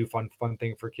 They want to do fun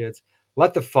thing for kids.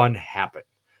 Let the fun happen.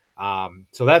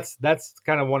 So that's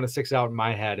kind of one that sticks out in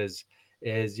my head is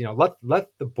let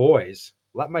the boys,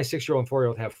 let my 6-year-old and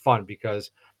 4-year-old have fun,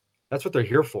 because that's what they're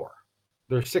here for.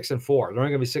 They're 6 and 4. They're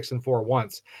only going to be 6 and 4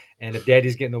 once. And if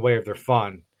daddy's getting in the way of their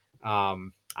fun,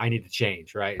 I need to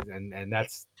change. Right. And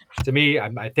that's, to me,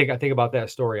 I think about that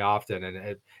story often,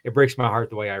 and it breaks my heart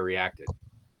the way I reacted.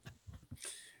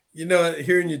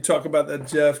 Hearing you talk about that,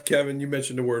 Jeff, Kevin, you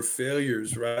mentioned the word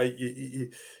failures, right?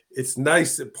 It's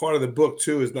nice that part of the book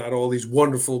too is not all these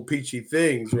wonderful peachy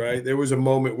things, right? There was a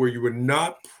moment where you were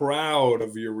not proud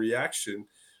of your reaction,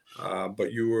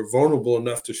 but you were vulnerable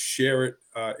enough to share it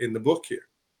in the book here.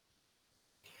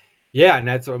 Yeah, and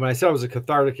that's when I said it was a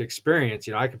cathartic experience.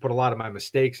 I could put a lot of my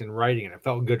mistakes in writing, and it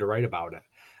felt good to write about it.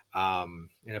 And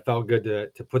it felt good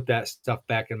to put that stuff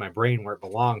back in my brain where it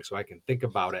belongs, so I can think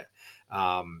about it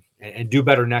and do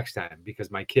better next time, because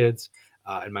my kids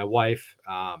and my wife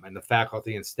and the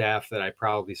faculty and staff that I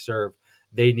proudly serve,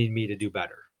 they need me to do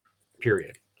better,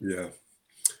 period. Yeah.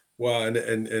 Well,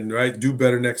 and right, do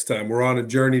better next time. We're on a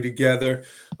journey together.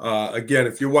 Again,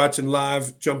 if you're watching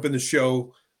live, jump in the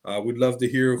show. We'd love to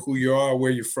hear who you are,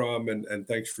 where you're from, and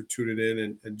thanks for tuning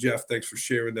in. And Jeff, thanks for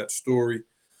sharing that story.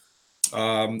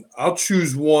 I'll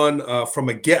choose one from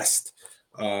a guest.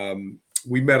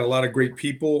 We met a lot of great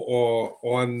people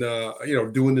on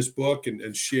doing this book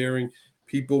and sharing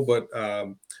people, but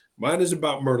mine is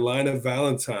about Merlina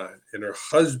Valentine, and her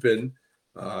husband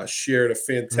shared a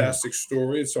fantastic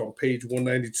story. It's on page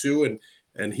 192,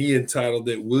 and he entitled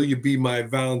it "Will You Be My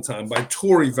Valentine" by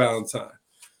Tori Valentine.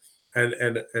 And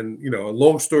a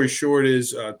long story short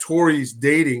is Tori's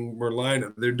dating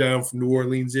Merlina. They're down from New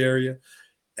Orleans area,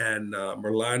 and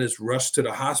Merlina's rushed to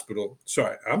the hospital.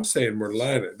 Sorry, I'm saying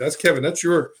Merlina. That's Kevin. That's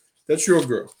your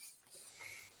girl.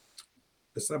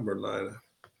 It's not Merlina.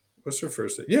 What's her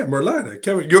first name? Yeah, Merlina.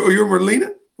 Kevin, you're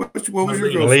Merlina? What was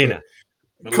your girl's name?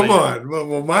 Come on.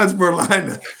 Well, mine's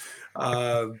Merlina.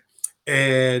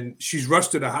 And she's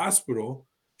rushed to the hospital.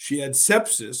 She had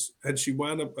sepsis, and she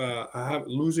wound up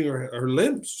losing her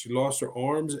limbs. She lost her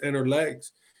arms and her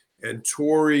legs. And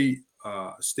Tori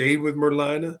stayed with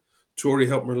Merlina. Tori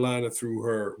helped Merlina through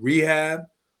her rehab,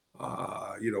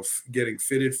 getting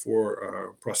fitted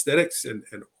for prosthetics and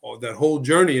all that whole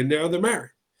journey. And now they're married.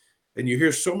 And you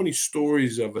hear so many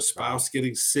stories of a spouse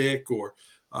getting sick or,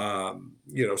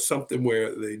 something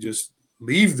where they just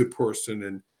leave the person.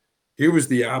 And Here was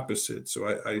the opposite. So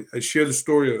I share the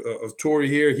story of Tori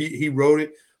here. He wrote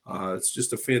it. It's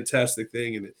just a fantastic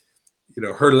thing. And,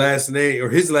 her last name or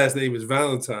his last name is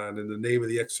Valentine. And the name of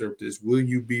the excerpt is "Will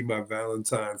You Be My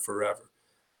Valentine Forever?"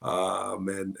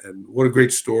 And what a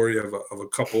great story of a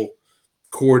couple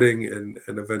courting and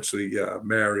eventually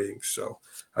marrying. So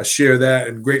I share that,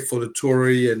 and grateful to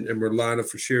Tori and Merlana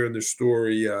for sharing their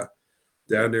story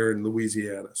down there in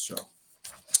Louisiana. So,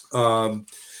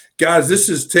 guys, this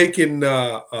is taking,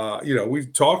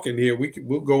 we've talking here.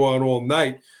 We'll go on all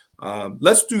night.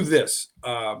 Let's do this.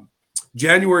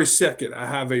 January 2nd, I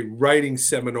have a writing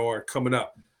seminar coming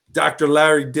up. Dr.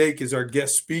 Larry Dake is our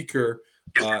guest speaker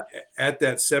at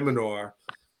that seminar.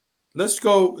 Let's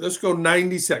go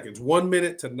 90 seconds, 1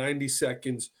 minute to 90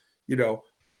 seconds.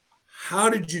 How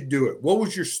did you do it? What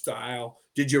was your style?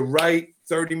 Did you write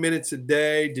 30 minutes a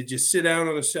day? Did you sit down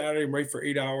on a Saturday and write for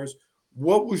 8 hours?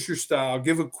 What was your style?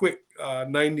 Give a quick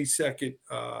 90-second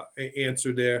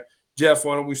answer there. Jeff,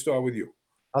 why don't we start with you?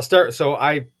 I'll start. So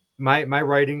my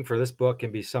writing for this book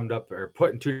can be summed up or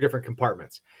put in 2 different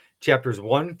compartments. Chapters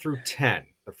 1 through 10.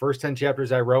 The first 10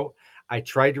 chapters I wrote, I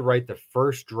tried to write the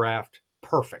first draft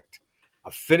perfect,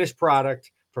 a finished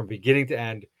product from beginning to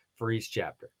end for each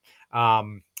chapter.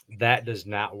 That does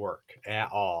not work at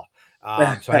all.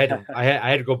 So I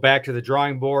had to go back to the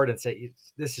drawing board and say,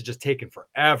 this is just taking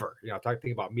forever.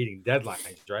 Thinking about meeting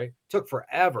deadlines, right? It took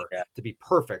forever to be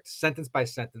perfect, sentence by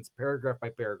sentence, paragraph by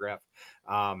paragraph,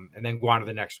 and then go on to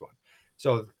the next one.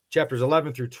 So chapters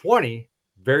 11 through 20,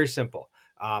 very simple.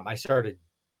 I started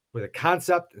with a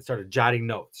concept and started jotting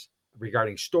notes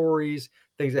regarding stories,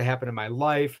 things that happen in my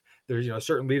life. There's,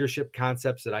 certain leadership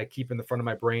concepts that I keep in the front of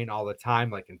my brain all the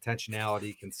time, like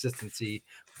intentionality, consistency,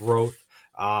 growth,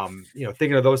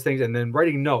 thinking of those things and then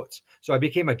writing notes. So I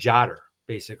became a jotter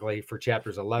basically for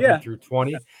chapters 11 through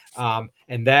 20.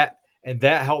 And that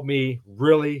helped me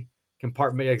really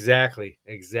compartment.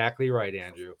 Exactly right,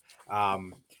 Andrew.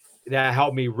 That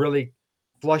helped me really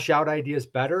flush out ideas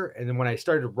better. And then when I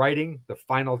started writing the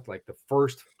final, like the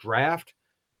first draft,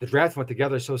 the draft went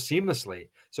together so seamlessly.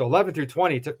 So 11 through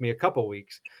 20 took me a couple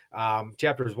weeks.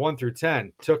 Chapters 1 through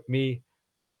 10 took me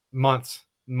months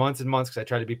and months because I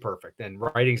tried to be perfect. And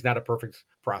writing's not a perfect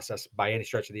process by any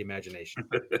stretch of the imagination.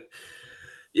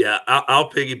 Yeah,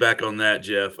 I'll piggyback on that,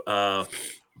 Jeff.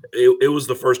 It was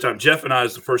the first time. Jeff and I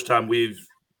is the first time we've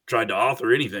tried to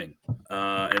author anything.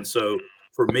 And so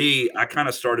for me, I kind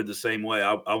of started the same way.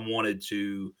 I wanted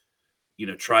to,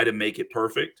 try to make it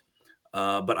perfect.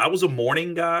 But I was a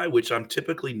morning guy, which I'm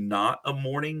typically not a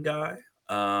morning guy.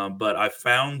 But I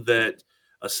found that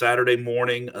a Saturday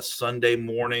morning, a Sunday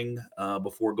morning,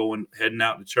 before heading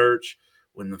out to church,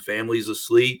 when the family's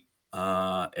asleep,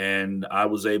 and I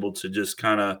was able to just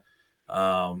kind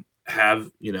of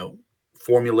have,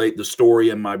 formulate the story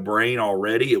in my brain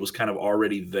already. It was kind of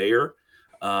already there.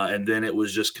 And then it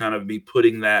was just kind of me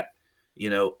putting that,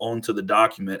 onto the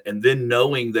document, and then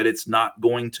knowing that it's not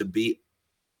going to be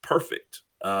perfect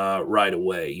right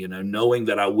away, knowing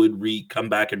that I would come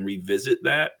back and revisit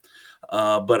that.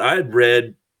 But I had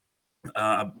read,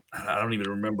 I don't even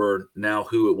remember now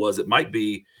who it was. It might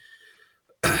be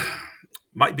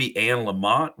Anne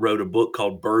Lamott wrote a book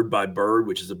called Bird by Bird,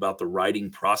 which is about the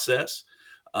writing process.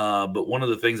 But one of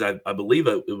the things I believe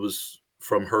it was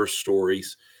from her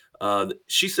stories,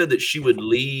 she said that she would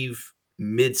leave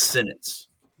mid-sentence.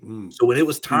 So when it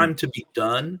was time to be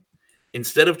done,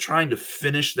 instead of trying to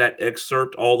finish that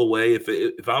excerpt all the way,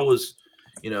 if I was,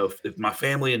 if my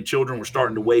family and children were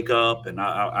starting to wake up and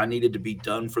I needed to be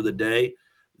done for the day,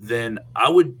 then I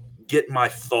would get my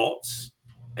thoughts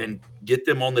and get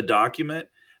them on the document,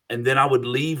 and then I would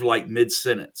leave like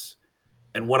mid-sentence.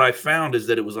 And what I found is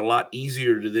that it was a lot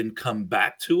easier to then come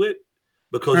back to it,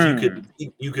 because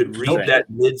you could read that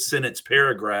mid-sentence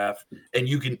paragraph and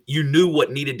you knew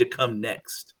what needed to come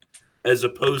next, as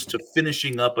opposed to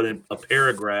finishing up a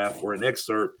paragraph or an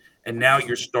excerpt, and now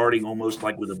you're starting almost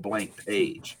like with a blank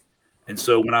page. And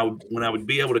so when I would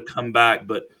be able to come back,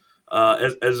 but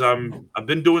as I've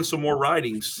been doing some more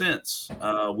writing since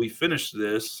we finished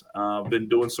this. I've been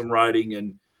doing some writing,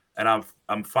 and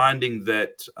I'm finding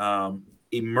that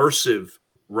immersive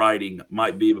writing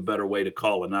might be a better way to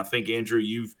call it. And I think, Andrew,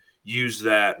 you've used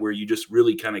that, where you just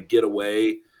really kind of get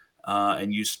away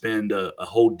and you spend a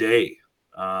whole day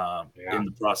in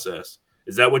the process.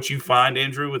 Is that what you find,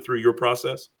 Andrew, through your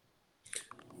process?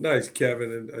 Nice,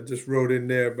 Kevin. And I just wrote in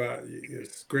there about,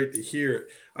 it's great to hear it.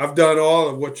 I've done all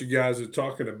of what you guys are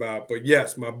talking about, but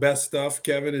yes, my best stuff,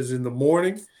 Kevin, is in the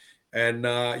morning. And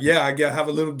I have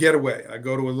a little getaway. I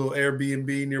go to a little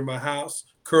Airbnb near my house,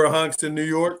 Currahonks in New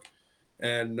York,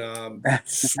 and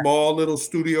small little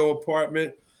studio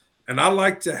apartment. and I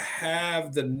like to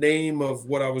have the name of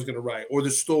what I was going to write or the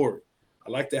story.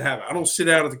 I like to have it. I don't sit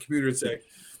down at the computer and say,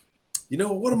 you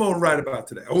know, what am I going to write about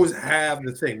today? I always have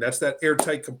the thing. That's that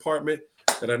airtight compartment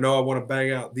that I know I want to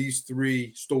bang out these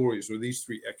 3 stories or these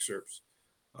 3 excerpts.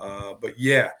 But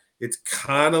yeah, it's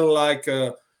kind of like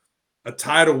a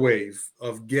tidal wave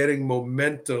of getting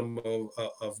momentum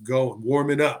of going,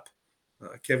 warming up.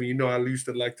 Kevin, you know, I used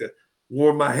to like to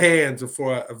warm my hands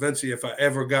before eventually, if I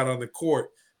ever got on the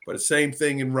court. But the same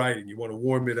thing in writing, you want to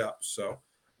warm it up. So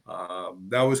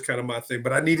that was kind of my thing.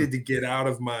 But I needed to get out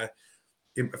of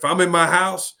if I'm in my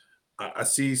house, I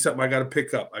see something I got to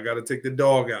pick up. I got to take the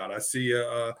dog out. I see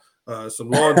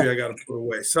some laundry I got to put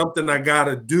away. Something I got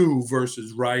to do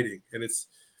versus writing, and it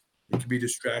can be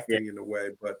distracting in a way.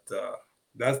 But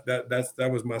that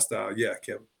was my style. Yeah,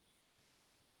 Kevin.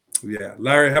 Yeah,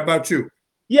 Larry, how about you?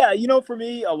 Yeah, you know, for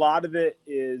me, a lot of it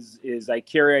is I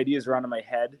carry ideas around in my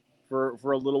head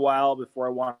for a little while before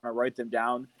I want to write them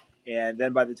down, and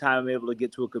then by the time I'm able to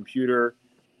get to a computer,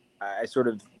 I sort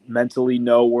of mentally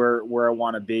know where I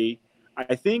want to be.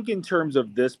 I think in terms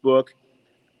of this book,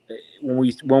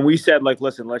 when we said, like,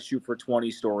 listen, let's shoot for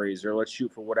 20 stories or let's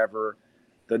shoot for whatever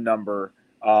the number,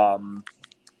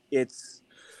 it's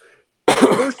the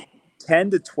first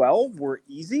 10 to 12 were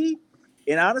easy.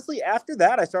 And honestly, after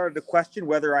that, I started to question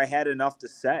whether I had enough to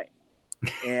say.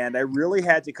 And I really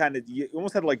had to you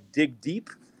almost had to like dig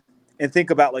deep and think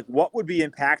about like what would be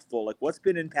impactful, like what's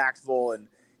been impactful, and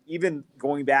even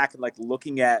going back and like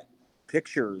looking at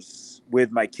pictures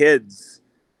with my kids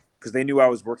because they knew I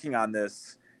was working on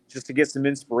this just to get some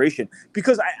inspiration.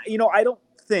 Because I don't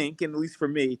think, and at least for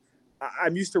me,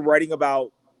 I'm used to writing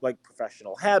about like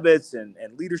professional habits and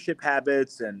leadership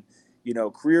habits and, you know,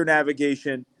 career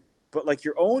navigation, but like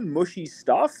your own mushy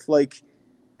stuff, like,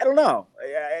 I don't know.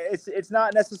 It's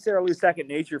not necessarily second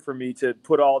nature for me to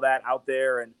put all that out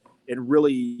there and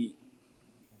really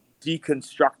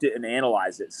deconstruct it and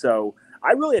analyze it. So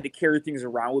I really had to carry things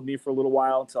around with me for a little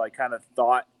while until I kind of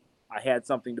thought I had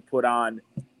something to put on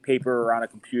paper or on a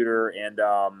computer. And,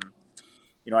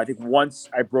 I think once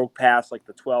I broke past like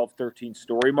the 12, 13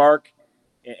 story mark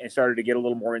and started to get a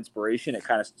little more inspiration, it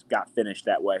kind of got finished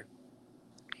that way.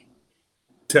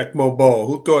 Tecmo Bowl.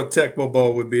 Who thought Tecmo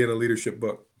Bowl would be in a leadership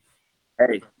book?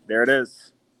 Hey, there it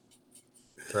is.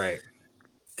 Right.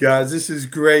 Guys, this is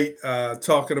great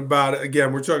talking about it.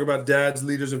 Again, we're talking about dads,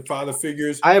 leaders, and father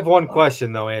figures. I have one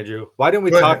question, though, Andrew. Why didn't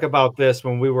we talk about this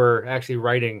when we were actually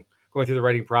going through the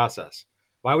writing process?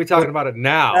 Why are we talking about it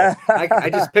now? I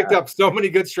just picked up so many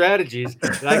good strategies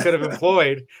that I could have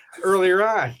employed earlier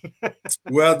on.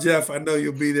 Well, Jeff, I know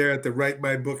you'll be there at the Write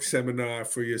My Book seminar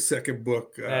for your second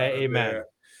book. Amen. There.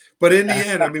 But in the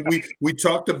end, I mean, we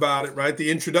talked about it, right? The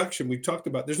introduction, we talked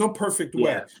about there's no perfect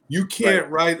way. Yeah. You can't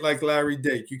write like Larry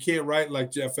Dake. You can't write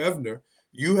like Jeff Evner.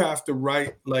 You have to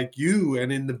write like you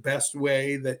and in the best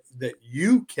way that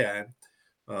you can.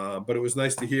 But it was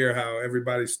nice to hear how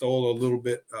everybody stole a little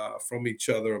bit from each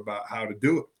other about how to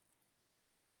do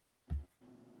it.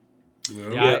 You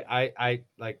know? Yeah, I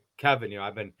like Kevin.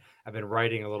 I've been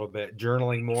writing a little bit,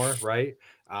 journaling more, right?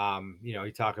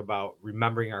 You talk about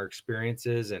remembering our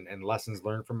experiences and lessons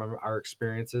learned from our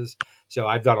experiences. So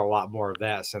I've done a lot more of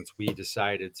that since we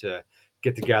decided to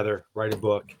get together, write a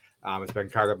book. It's been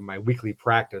part of my weekly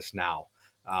practice now.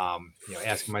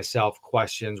 Asking myself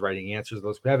questions, writing answers to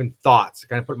those, having thoughts,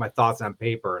 kind of putting my thoughts on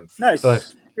paper and nice.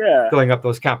 Filling up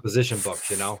those composition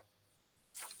books,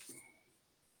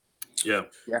 Yeah.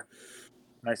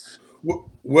 Nice.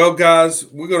 Well, guys,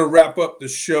 we're going to wrap up the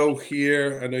show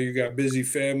here. I know you got busy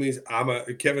families.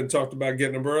 Kevin talked about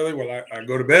getting up early. Well, I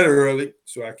go to bed early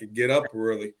so I can get up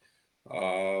early.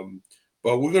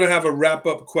 But we're going to have a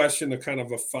wrap-up question, a kind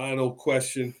of a final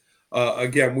question.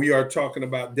 Again, we are talking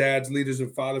about dads, leaders,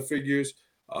 and father figures.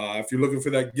 If you're looking for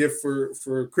that gift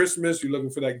for Christmas, you're looking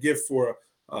for that gift for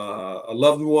a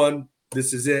loved one,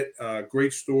 this is it.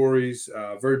 Great stories,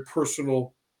 very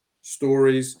personal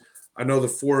stories. I know the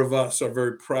 4 of us are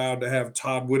very proud to have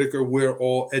Todd Whitaker. We're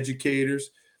all educators.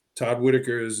 Todd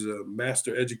Whitaker is a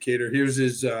master educator. Here's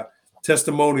his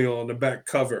testimonial on the back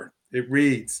cover. It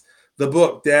reads, "The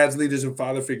book, Dads, Leaders, and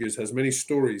Father Figures, has many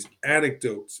stories,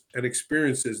 anecdotes, and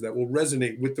experiences that will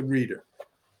resonate with the reader.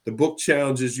 The book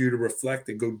challenges you to reflect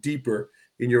and go deeper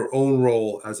in your own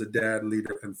role as a dad,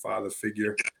 leader, and father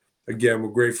figure." Again, we're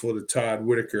grateful to Todd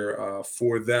Whitaker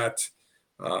for that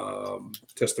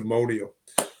testimonial.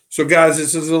 So, guys,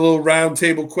 this is a little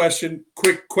roundtable question,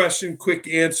 quick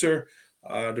answer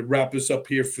to wrap us up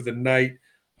here for the night.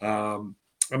 I'm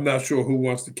not sure who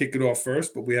wants to kick it off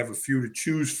first, but we have a few to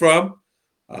choose from.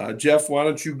 Jeff, why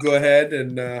don't you go ahead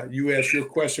and you ask your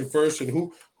question first,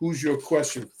 and who's your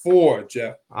question for,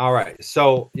 Jeff? All right.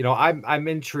 So, I'm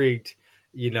intrigued.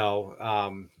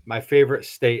 My favorite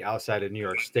state outside of New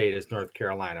York State is North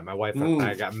Carolina. My wife and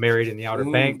I got married in the Outer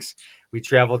Banks. We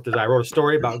traveled I wrote a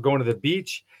story about going to the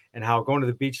beach and how going to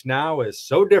the beach now is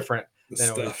so different than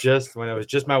it was just when it was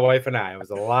just my wife and I. It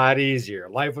was a lot easier.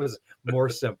 Life was more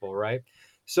simple, right?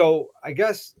 So I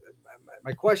guess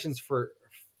my questions for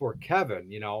Kevin,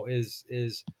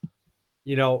 is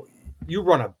you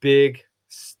run a big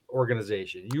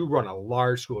organization. You run a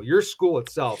large school. Your school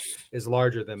itself is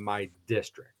larger than my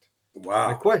district.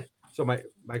 Wow.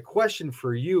 My question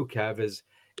for you, Kev,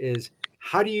 is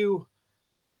how do you,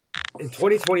 in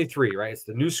 2023, right? It's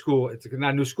the new school. It's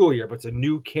not a new school year, but it's a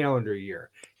new calendar year.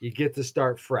 You get to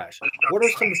start fresh. What are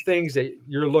some things that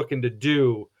you're looking to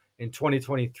do in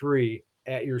 2023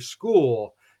 at your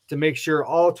school to make sure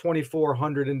all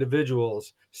 2,400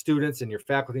 individuals, students, and your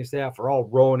faculty and staff are all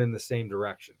rowing in the same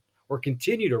direction or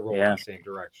continue to roll in the same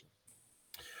direction?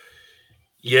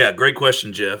 Yeah, great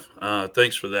question, Jeff.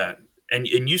 Thanks for that. And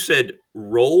you said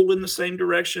roll in the same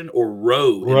direction or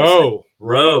row?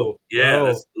 Row. Yeah,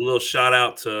 that's a little shout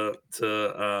out to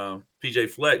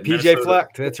PJ Fleck. PJ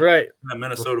Fleck, that's right.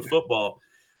 Minnesota football.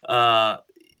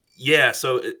 Yeah,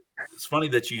 so it's funny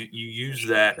that you use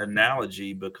that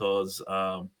analogy because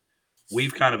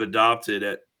we've kind of adopted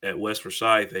at West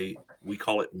Forsyth we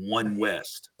call it One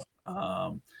West,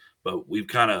 but we've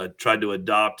kind of tried to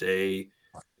adopt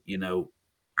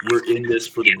we're in this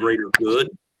for the greater good.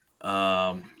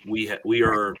 We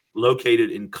are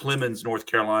located in Clemens, North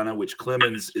Carolina, which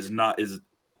Clemens is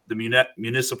the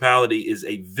municipality is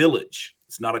a village.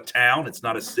 It's not a town. It's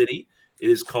not a city. It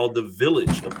is called the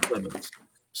Village of Clemens.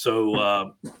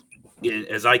 So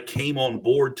as I came on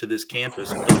board to this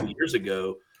campus a couple of years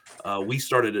ago, we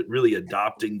started really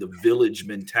adopting the village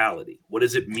mentality. What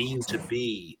does it mean to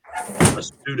be a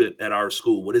student at our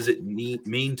school? What does it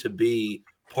mean to be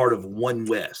part of One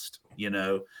West?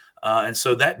 And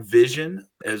so that vision,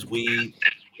 as we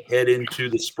head into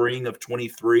the spring of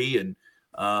 23 and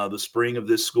the spring of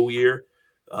this school year,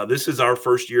 this is our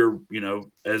first year,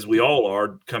 as we all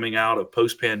are coming out of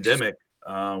post-pandemic.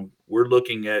 We're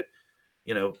looking at,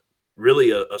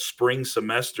 really a spring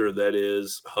semester that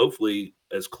is hopefully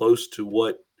as close to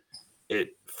what it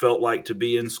felt like to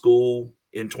be in school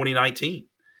in 2019.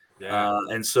 Yeah.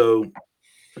 And so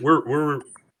we're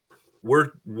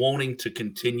wanting to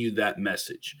continue that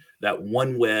message, that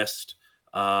One West,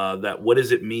 that what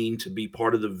does it mean to be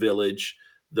part of the village,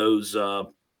 those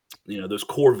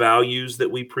core values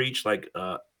that we preach, like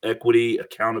equity,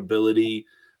 accountability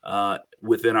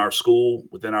within our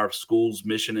school's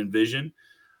mission and vision.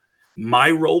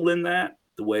 My role in that,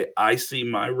 the way I see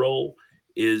my role,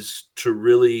 is to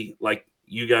really, like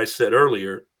you guys said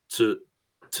earlier, to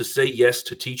say yes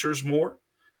to teachers more,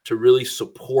 to really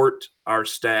support our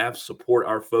staff, support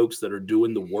our folks that are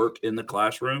doing the work in the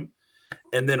classroom,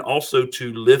 and then also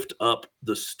to lift up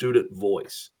the student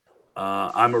voice.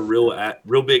 I'm a real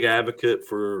big advocate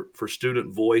for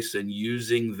student voice and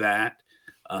using that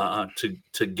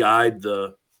to guide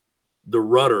the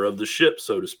rudder of the ship,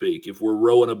 so to speak. If we're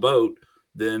rowing a boat,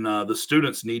 then the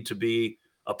students need to be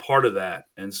a part of that.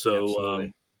 And so,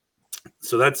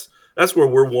 so that's where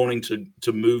we're wanting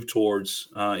to move towards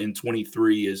in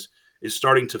 23 is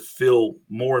starting to feel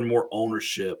more and more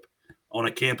ownership on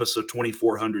a campus of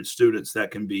 2,400 students.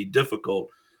 That can be difficult.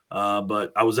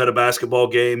 But I was at a basketball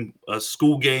game, a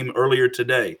school game earlier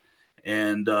today,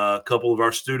 and a couple of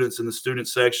our students in the student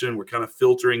section were kind of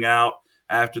filtering out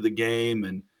after the game.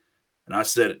 And I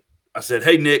said,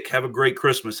 hey, Nick, have a great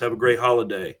Christmas. Have a great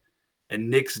holiday. And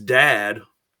Nick's dad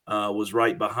was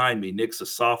right behind me. Nick's a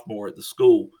sophomore at the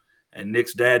school, and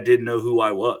Nick's dad didn't know who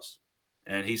I was.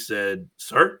 And he said,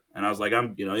 sir. And I was like,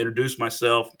 introduced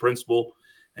myself, principal.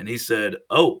 And he said,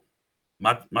 oh,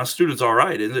 my student's all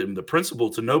right. And the principal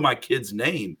to know my kid's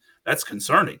name, that's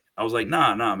concerning. I was like,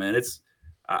 nah, man.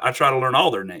 I try to learn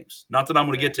all their names. Not that I'm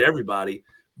going to get to everybody,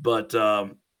 but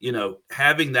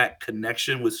having that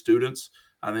connection with students,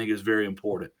 I think is very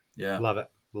important. Yeah. Love it.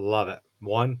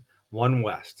 One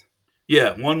West.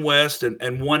 Yeah. One West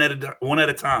and one at a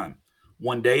time,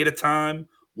 one day at a time,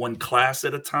 one class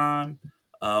at a time,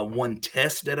 one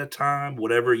test at a time,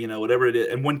 whatever it is,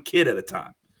 and one kid at a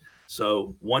time.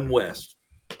 So One West.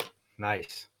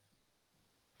 Nice.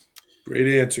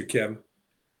 Great answer, Kevin.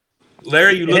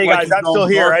 Larry, you look hey like guys, I'm still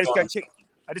here. I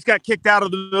just got kicked out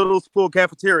of the middle school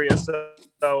cafeteria. So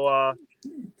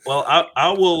well,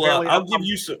 I will. I'll give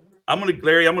you some.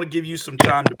 Larry, I'm gonna give you some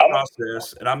time to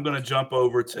process, and I'm gonna jump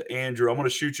over to Andrew. I'm gonna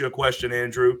shoot you a question,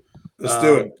 Andrew. Let's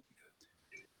do it.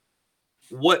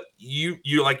 what you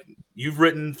like, you've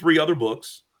written 3 other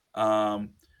books.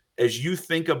 As you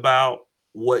think about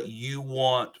what you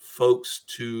want folks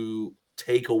to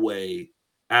take away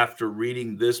after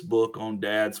reading this book on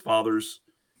dads, fathers,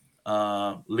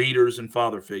 leaders, and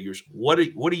father figures, what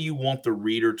do you want the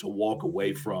reader to walk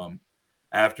away from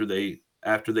after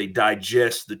they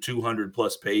digest the 200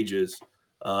 plus pages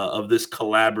of this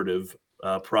collaborative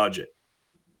project?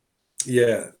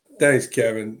 Yeah, thanks,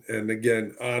 Kevin. And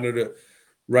again, honor to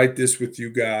write this with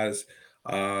you guys.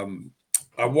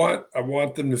 I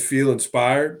want them to feel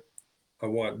inspired. I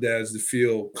want dads to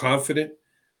feel confident.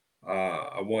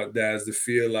 I want dads to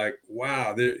feel like,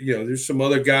 wow, there's some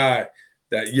other guy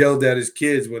that yelled at his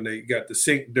kids when they got the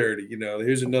sink dirty.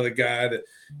 Here's another guy that,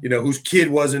 whose kid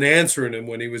wasn't answering him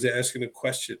when he was asking a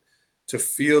question. To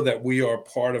feel that we are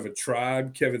part of a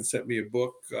tribe. Kevin sent me a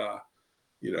book,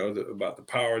 about the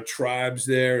power of tribes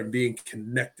there and being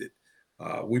connected.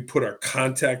 We put our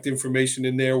contact information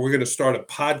in there. We're going to start a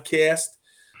podcast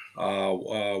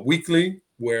weekly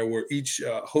where we're each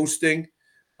hosting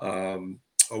a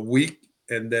week.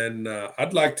 And then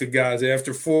I'd like to, guys,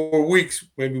 after 4 weeks,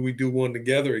 maybe we do one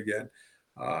together again.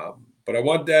 But I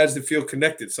want dads to feel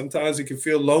connected. Sometimes it can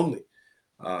feel lonely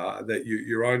that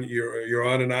you're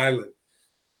on an island.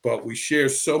 But we share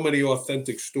so many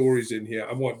authentic stories in here.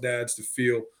 I want dads to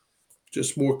feel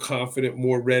just more confident,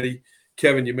 more ready.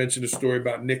 Kevin, you mentioned a story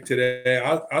about Nick today.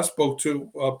 I spoke to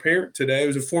a parent today. It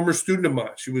was a former student of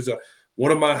mine. She was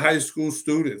one of my high school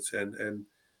students, and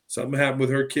something happened with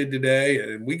her kid today.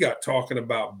 And we got talking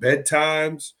about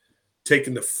bedtimes,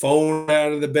 taking the phone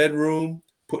out of the bedroom,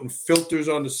 putting filters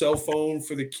on the cell phone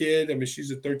for the kid. I mean,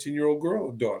 she's a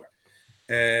 13-year-old daughter.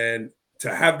 And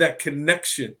to have that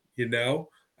connection,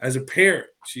 as a parent,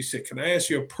 she said, "Can I ask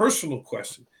you a personal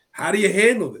question? How do you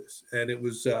handle this?" And it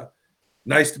was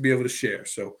nice to be able to share.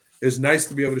 So it's nice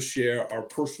to be able to share our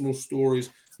personal stories,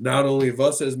 not only of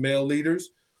us as male leaders,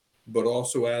 but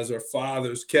also as our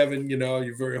fathers. Kevin,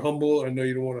 you're very humble. I know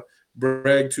you don't want to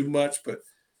brag too much, but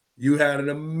you had an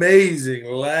amazing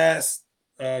last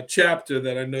chapter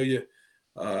that I know you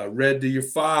read to your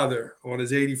father on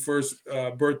his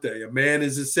 81st birthday. A Man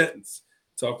is a Sentence.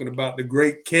 Talking about the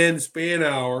great Ken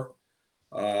Spanauer.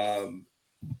 That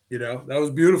was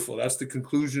beautiful. That's the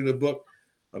conclusion of the book.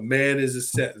 A Man is a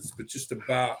Sentence, but just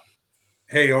about,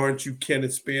 hey, aren't you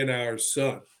Kenneth Spanauer's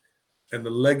son? And the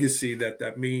legacy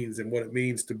that means and what it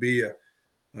means to be an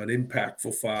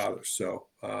impactful father. So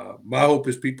my hope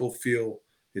is people feel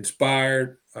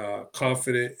inspired,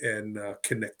 confident, and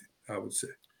connected, I would say.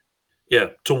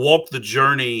 Yeah, to walk the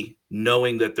journey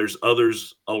knowing that there's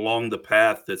others along the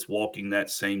path that's walking that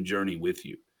same journey with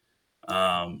you.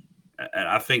 And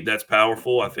I think that's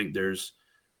powerful. I think there's,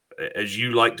 as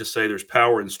you like to say, there's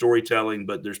power in storytelling,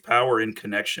 but there's power in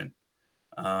connection.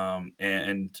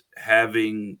 And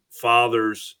having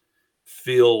fathers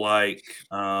feel like,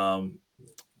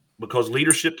 because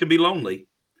leadership can be lonely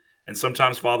and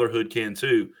sometimes fatherhood can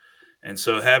too. And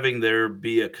so having there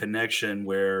be a connection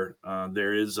where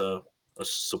there is a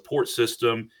support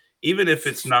system, even if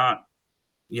it's not,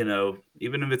 even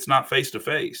if it's not face to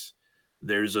face,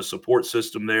 there's a support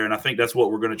system there. And I think that's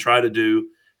what we're going to try to do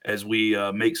as we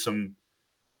make some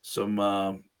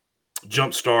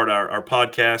jumpstart our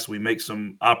podcast. We make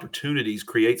some opportunities,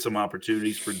 create some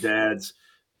opportunities for dads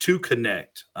to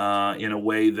connect in a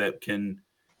way that can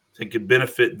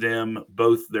benefit them,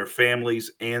 both their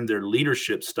families and their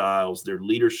leadership styles, their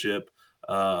leadership,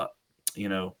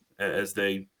 as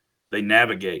they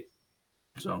navigate.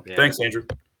 So Thanks, Andrew.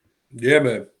 Yeah,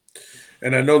 man.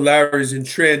 And I know Larry's in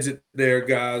transit there,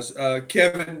 guys.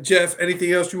 Kevin, Jeff,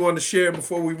 anything else you want to share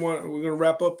before we're going to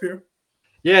wrap up here?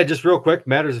 Yeah, just real quick,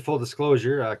 matters of full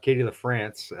disclosure. Katie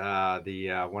LaFrance, the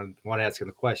one asking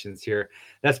the questions here.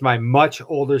 That's my much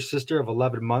older sister of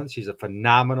 11 months. She's a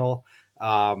phenomenal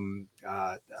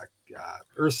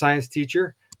earth science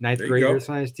teacher, ninth grade earth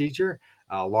science teacher,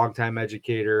 longtime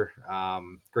educator,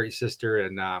 great sister,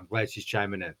 and I'm glad she's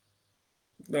chiming in.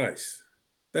 Nice.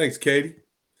 Thanks, Katie.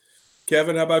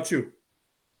 Kevin, how about you?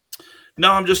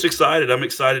 No, I'm just excited. I'm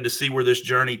excited to see where this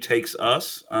journey takes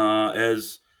us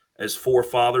as four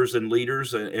fathers and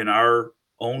leaders in our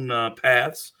own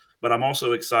paths. But I'm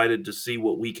also excited to see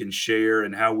what we can share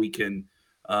and how we can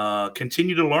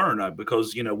continue to learn,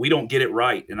 because we don't get it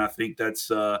right, and I think that's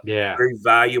very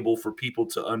valuable for people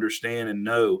to understand and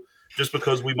know. Just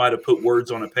because we might have put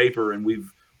words on a paper and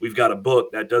we've got a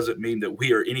book, that doesn't mean that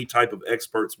we are any type of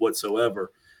experts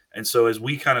whatsoever. And so as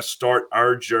we kind of start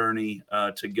our journey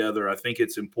together, I think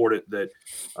it's important that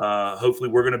hopefully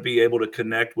we're going to be able to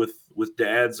connect with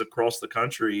dads across the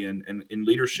country and in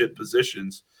leadership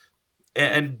positions.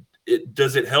 And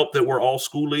Does it help that we're all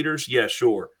school leaders? Yeah,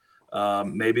 sure.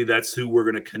 Maybe that's who we're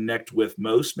going to connect with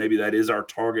most. Maybe that is our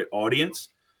target audience.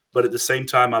 But at the same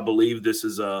time, I believe this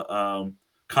is a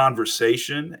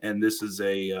conversation, and this is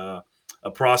a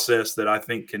process that I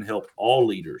think can help all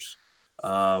leaders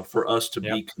for us to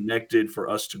be connected, for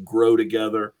us to grow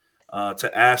together,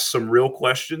 to ask some real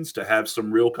questions, to have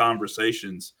some real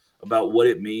conversations about what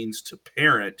it means to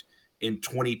parent in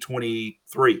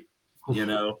 2023,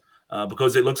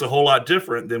 because it looks a whole lot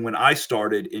different than when I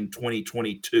started in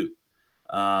 2022.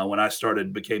 When I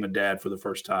became a dad for the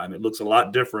first time, it looks a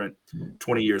lot different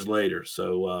 20 years later.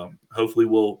 So hopefully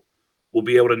we'll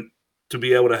be able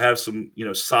to have some,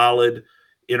 solid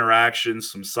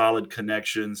interactions, some solid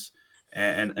connections,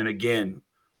 and again,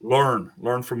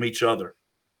 learn from each other.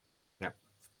 Yeah.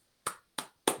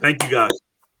 Thank you, guys.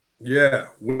 Yeah,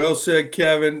 well said,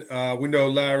 Kevin. We know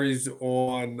Larry's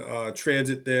on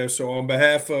transit there. So on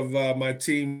behalf of my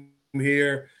team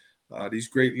here, these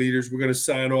great leaders, we're going to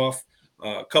sign off.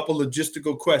 A couple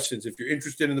logistical questions. If you're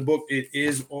interested in the book, it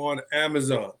is on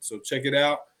Amazon. So check it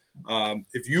out.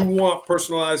 If you want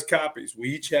personalized copies, we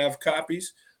each have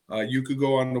copies. You could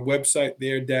go on the website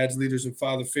there, Dads, Leaders, and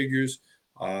Father Figures,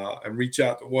 and reach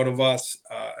out to one of us,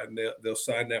 and they'll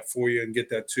sign that for you and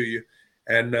get that to you.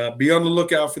 And be on the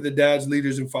lookout for the Dads,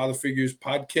 Leaders, and Father Figures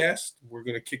podcast. We're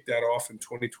going to kick that off in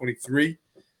 2023.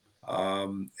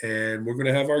 And we're going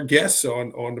to have our guests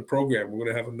on the program. We're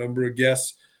going to have a number of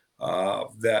guests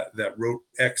that wrote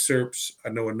excerpts. I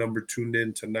know a number tuned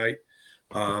in tonight.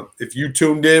 If you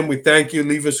tuned in, we thank you.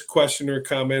 Leave us a question or a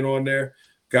comment on there.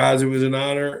 Guys, it was an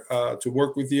honor to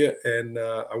work with you, and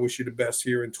I wish you the best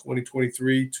here in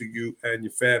 2023 to you and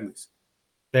your families.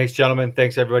 Thanks, gentlemen.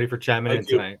 Thanks, everybody, for chiming in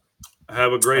tonight.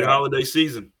 Have a great holiday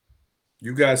season.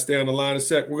 You guys stay on the line a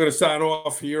sec. We're going to sign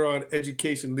off here on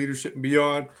Education, Leadership, and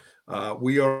Beyond.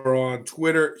 We are on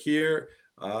Twitter here.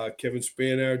 Kevin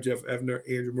Spanauer, Jeff Evner,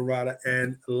 Andrew Murata,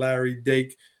 and Larry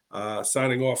Dake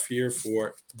signing off here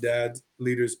for Dads,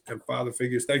 Leaders, and Father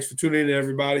Figures. Thanks for tuning in,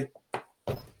 everybody.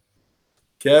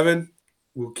 Kevin,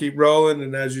 we'll keep rolling.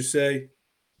 And as you say,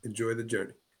 enjoy the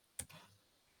journey.